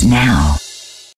starts now.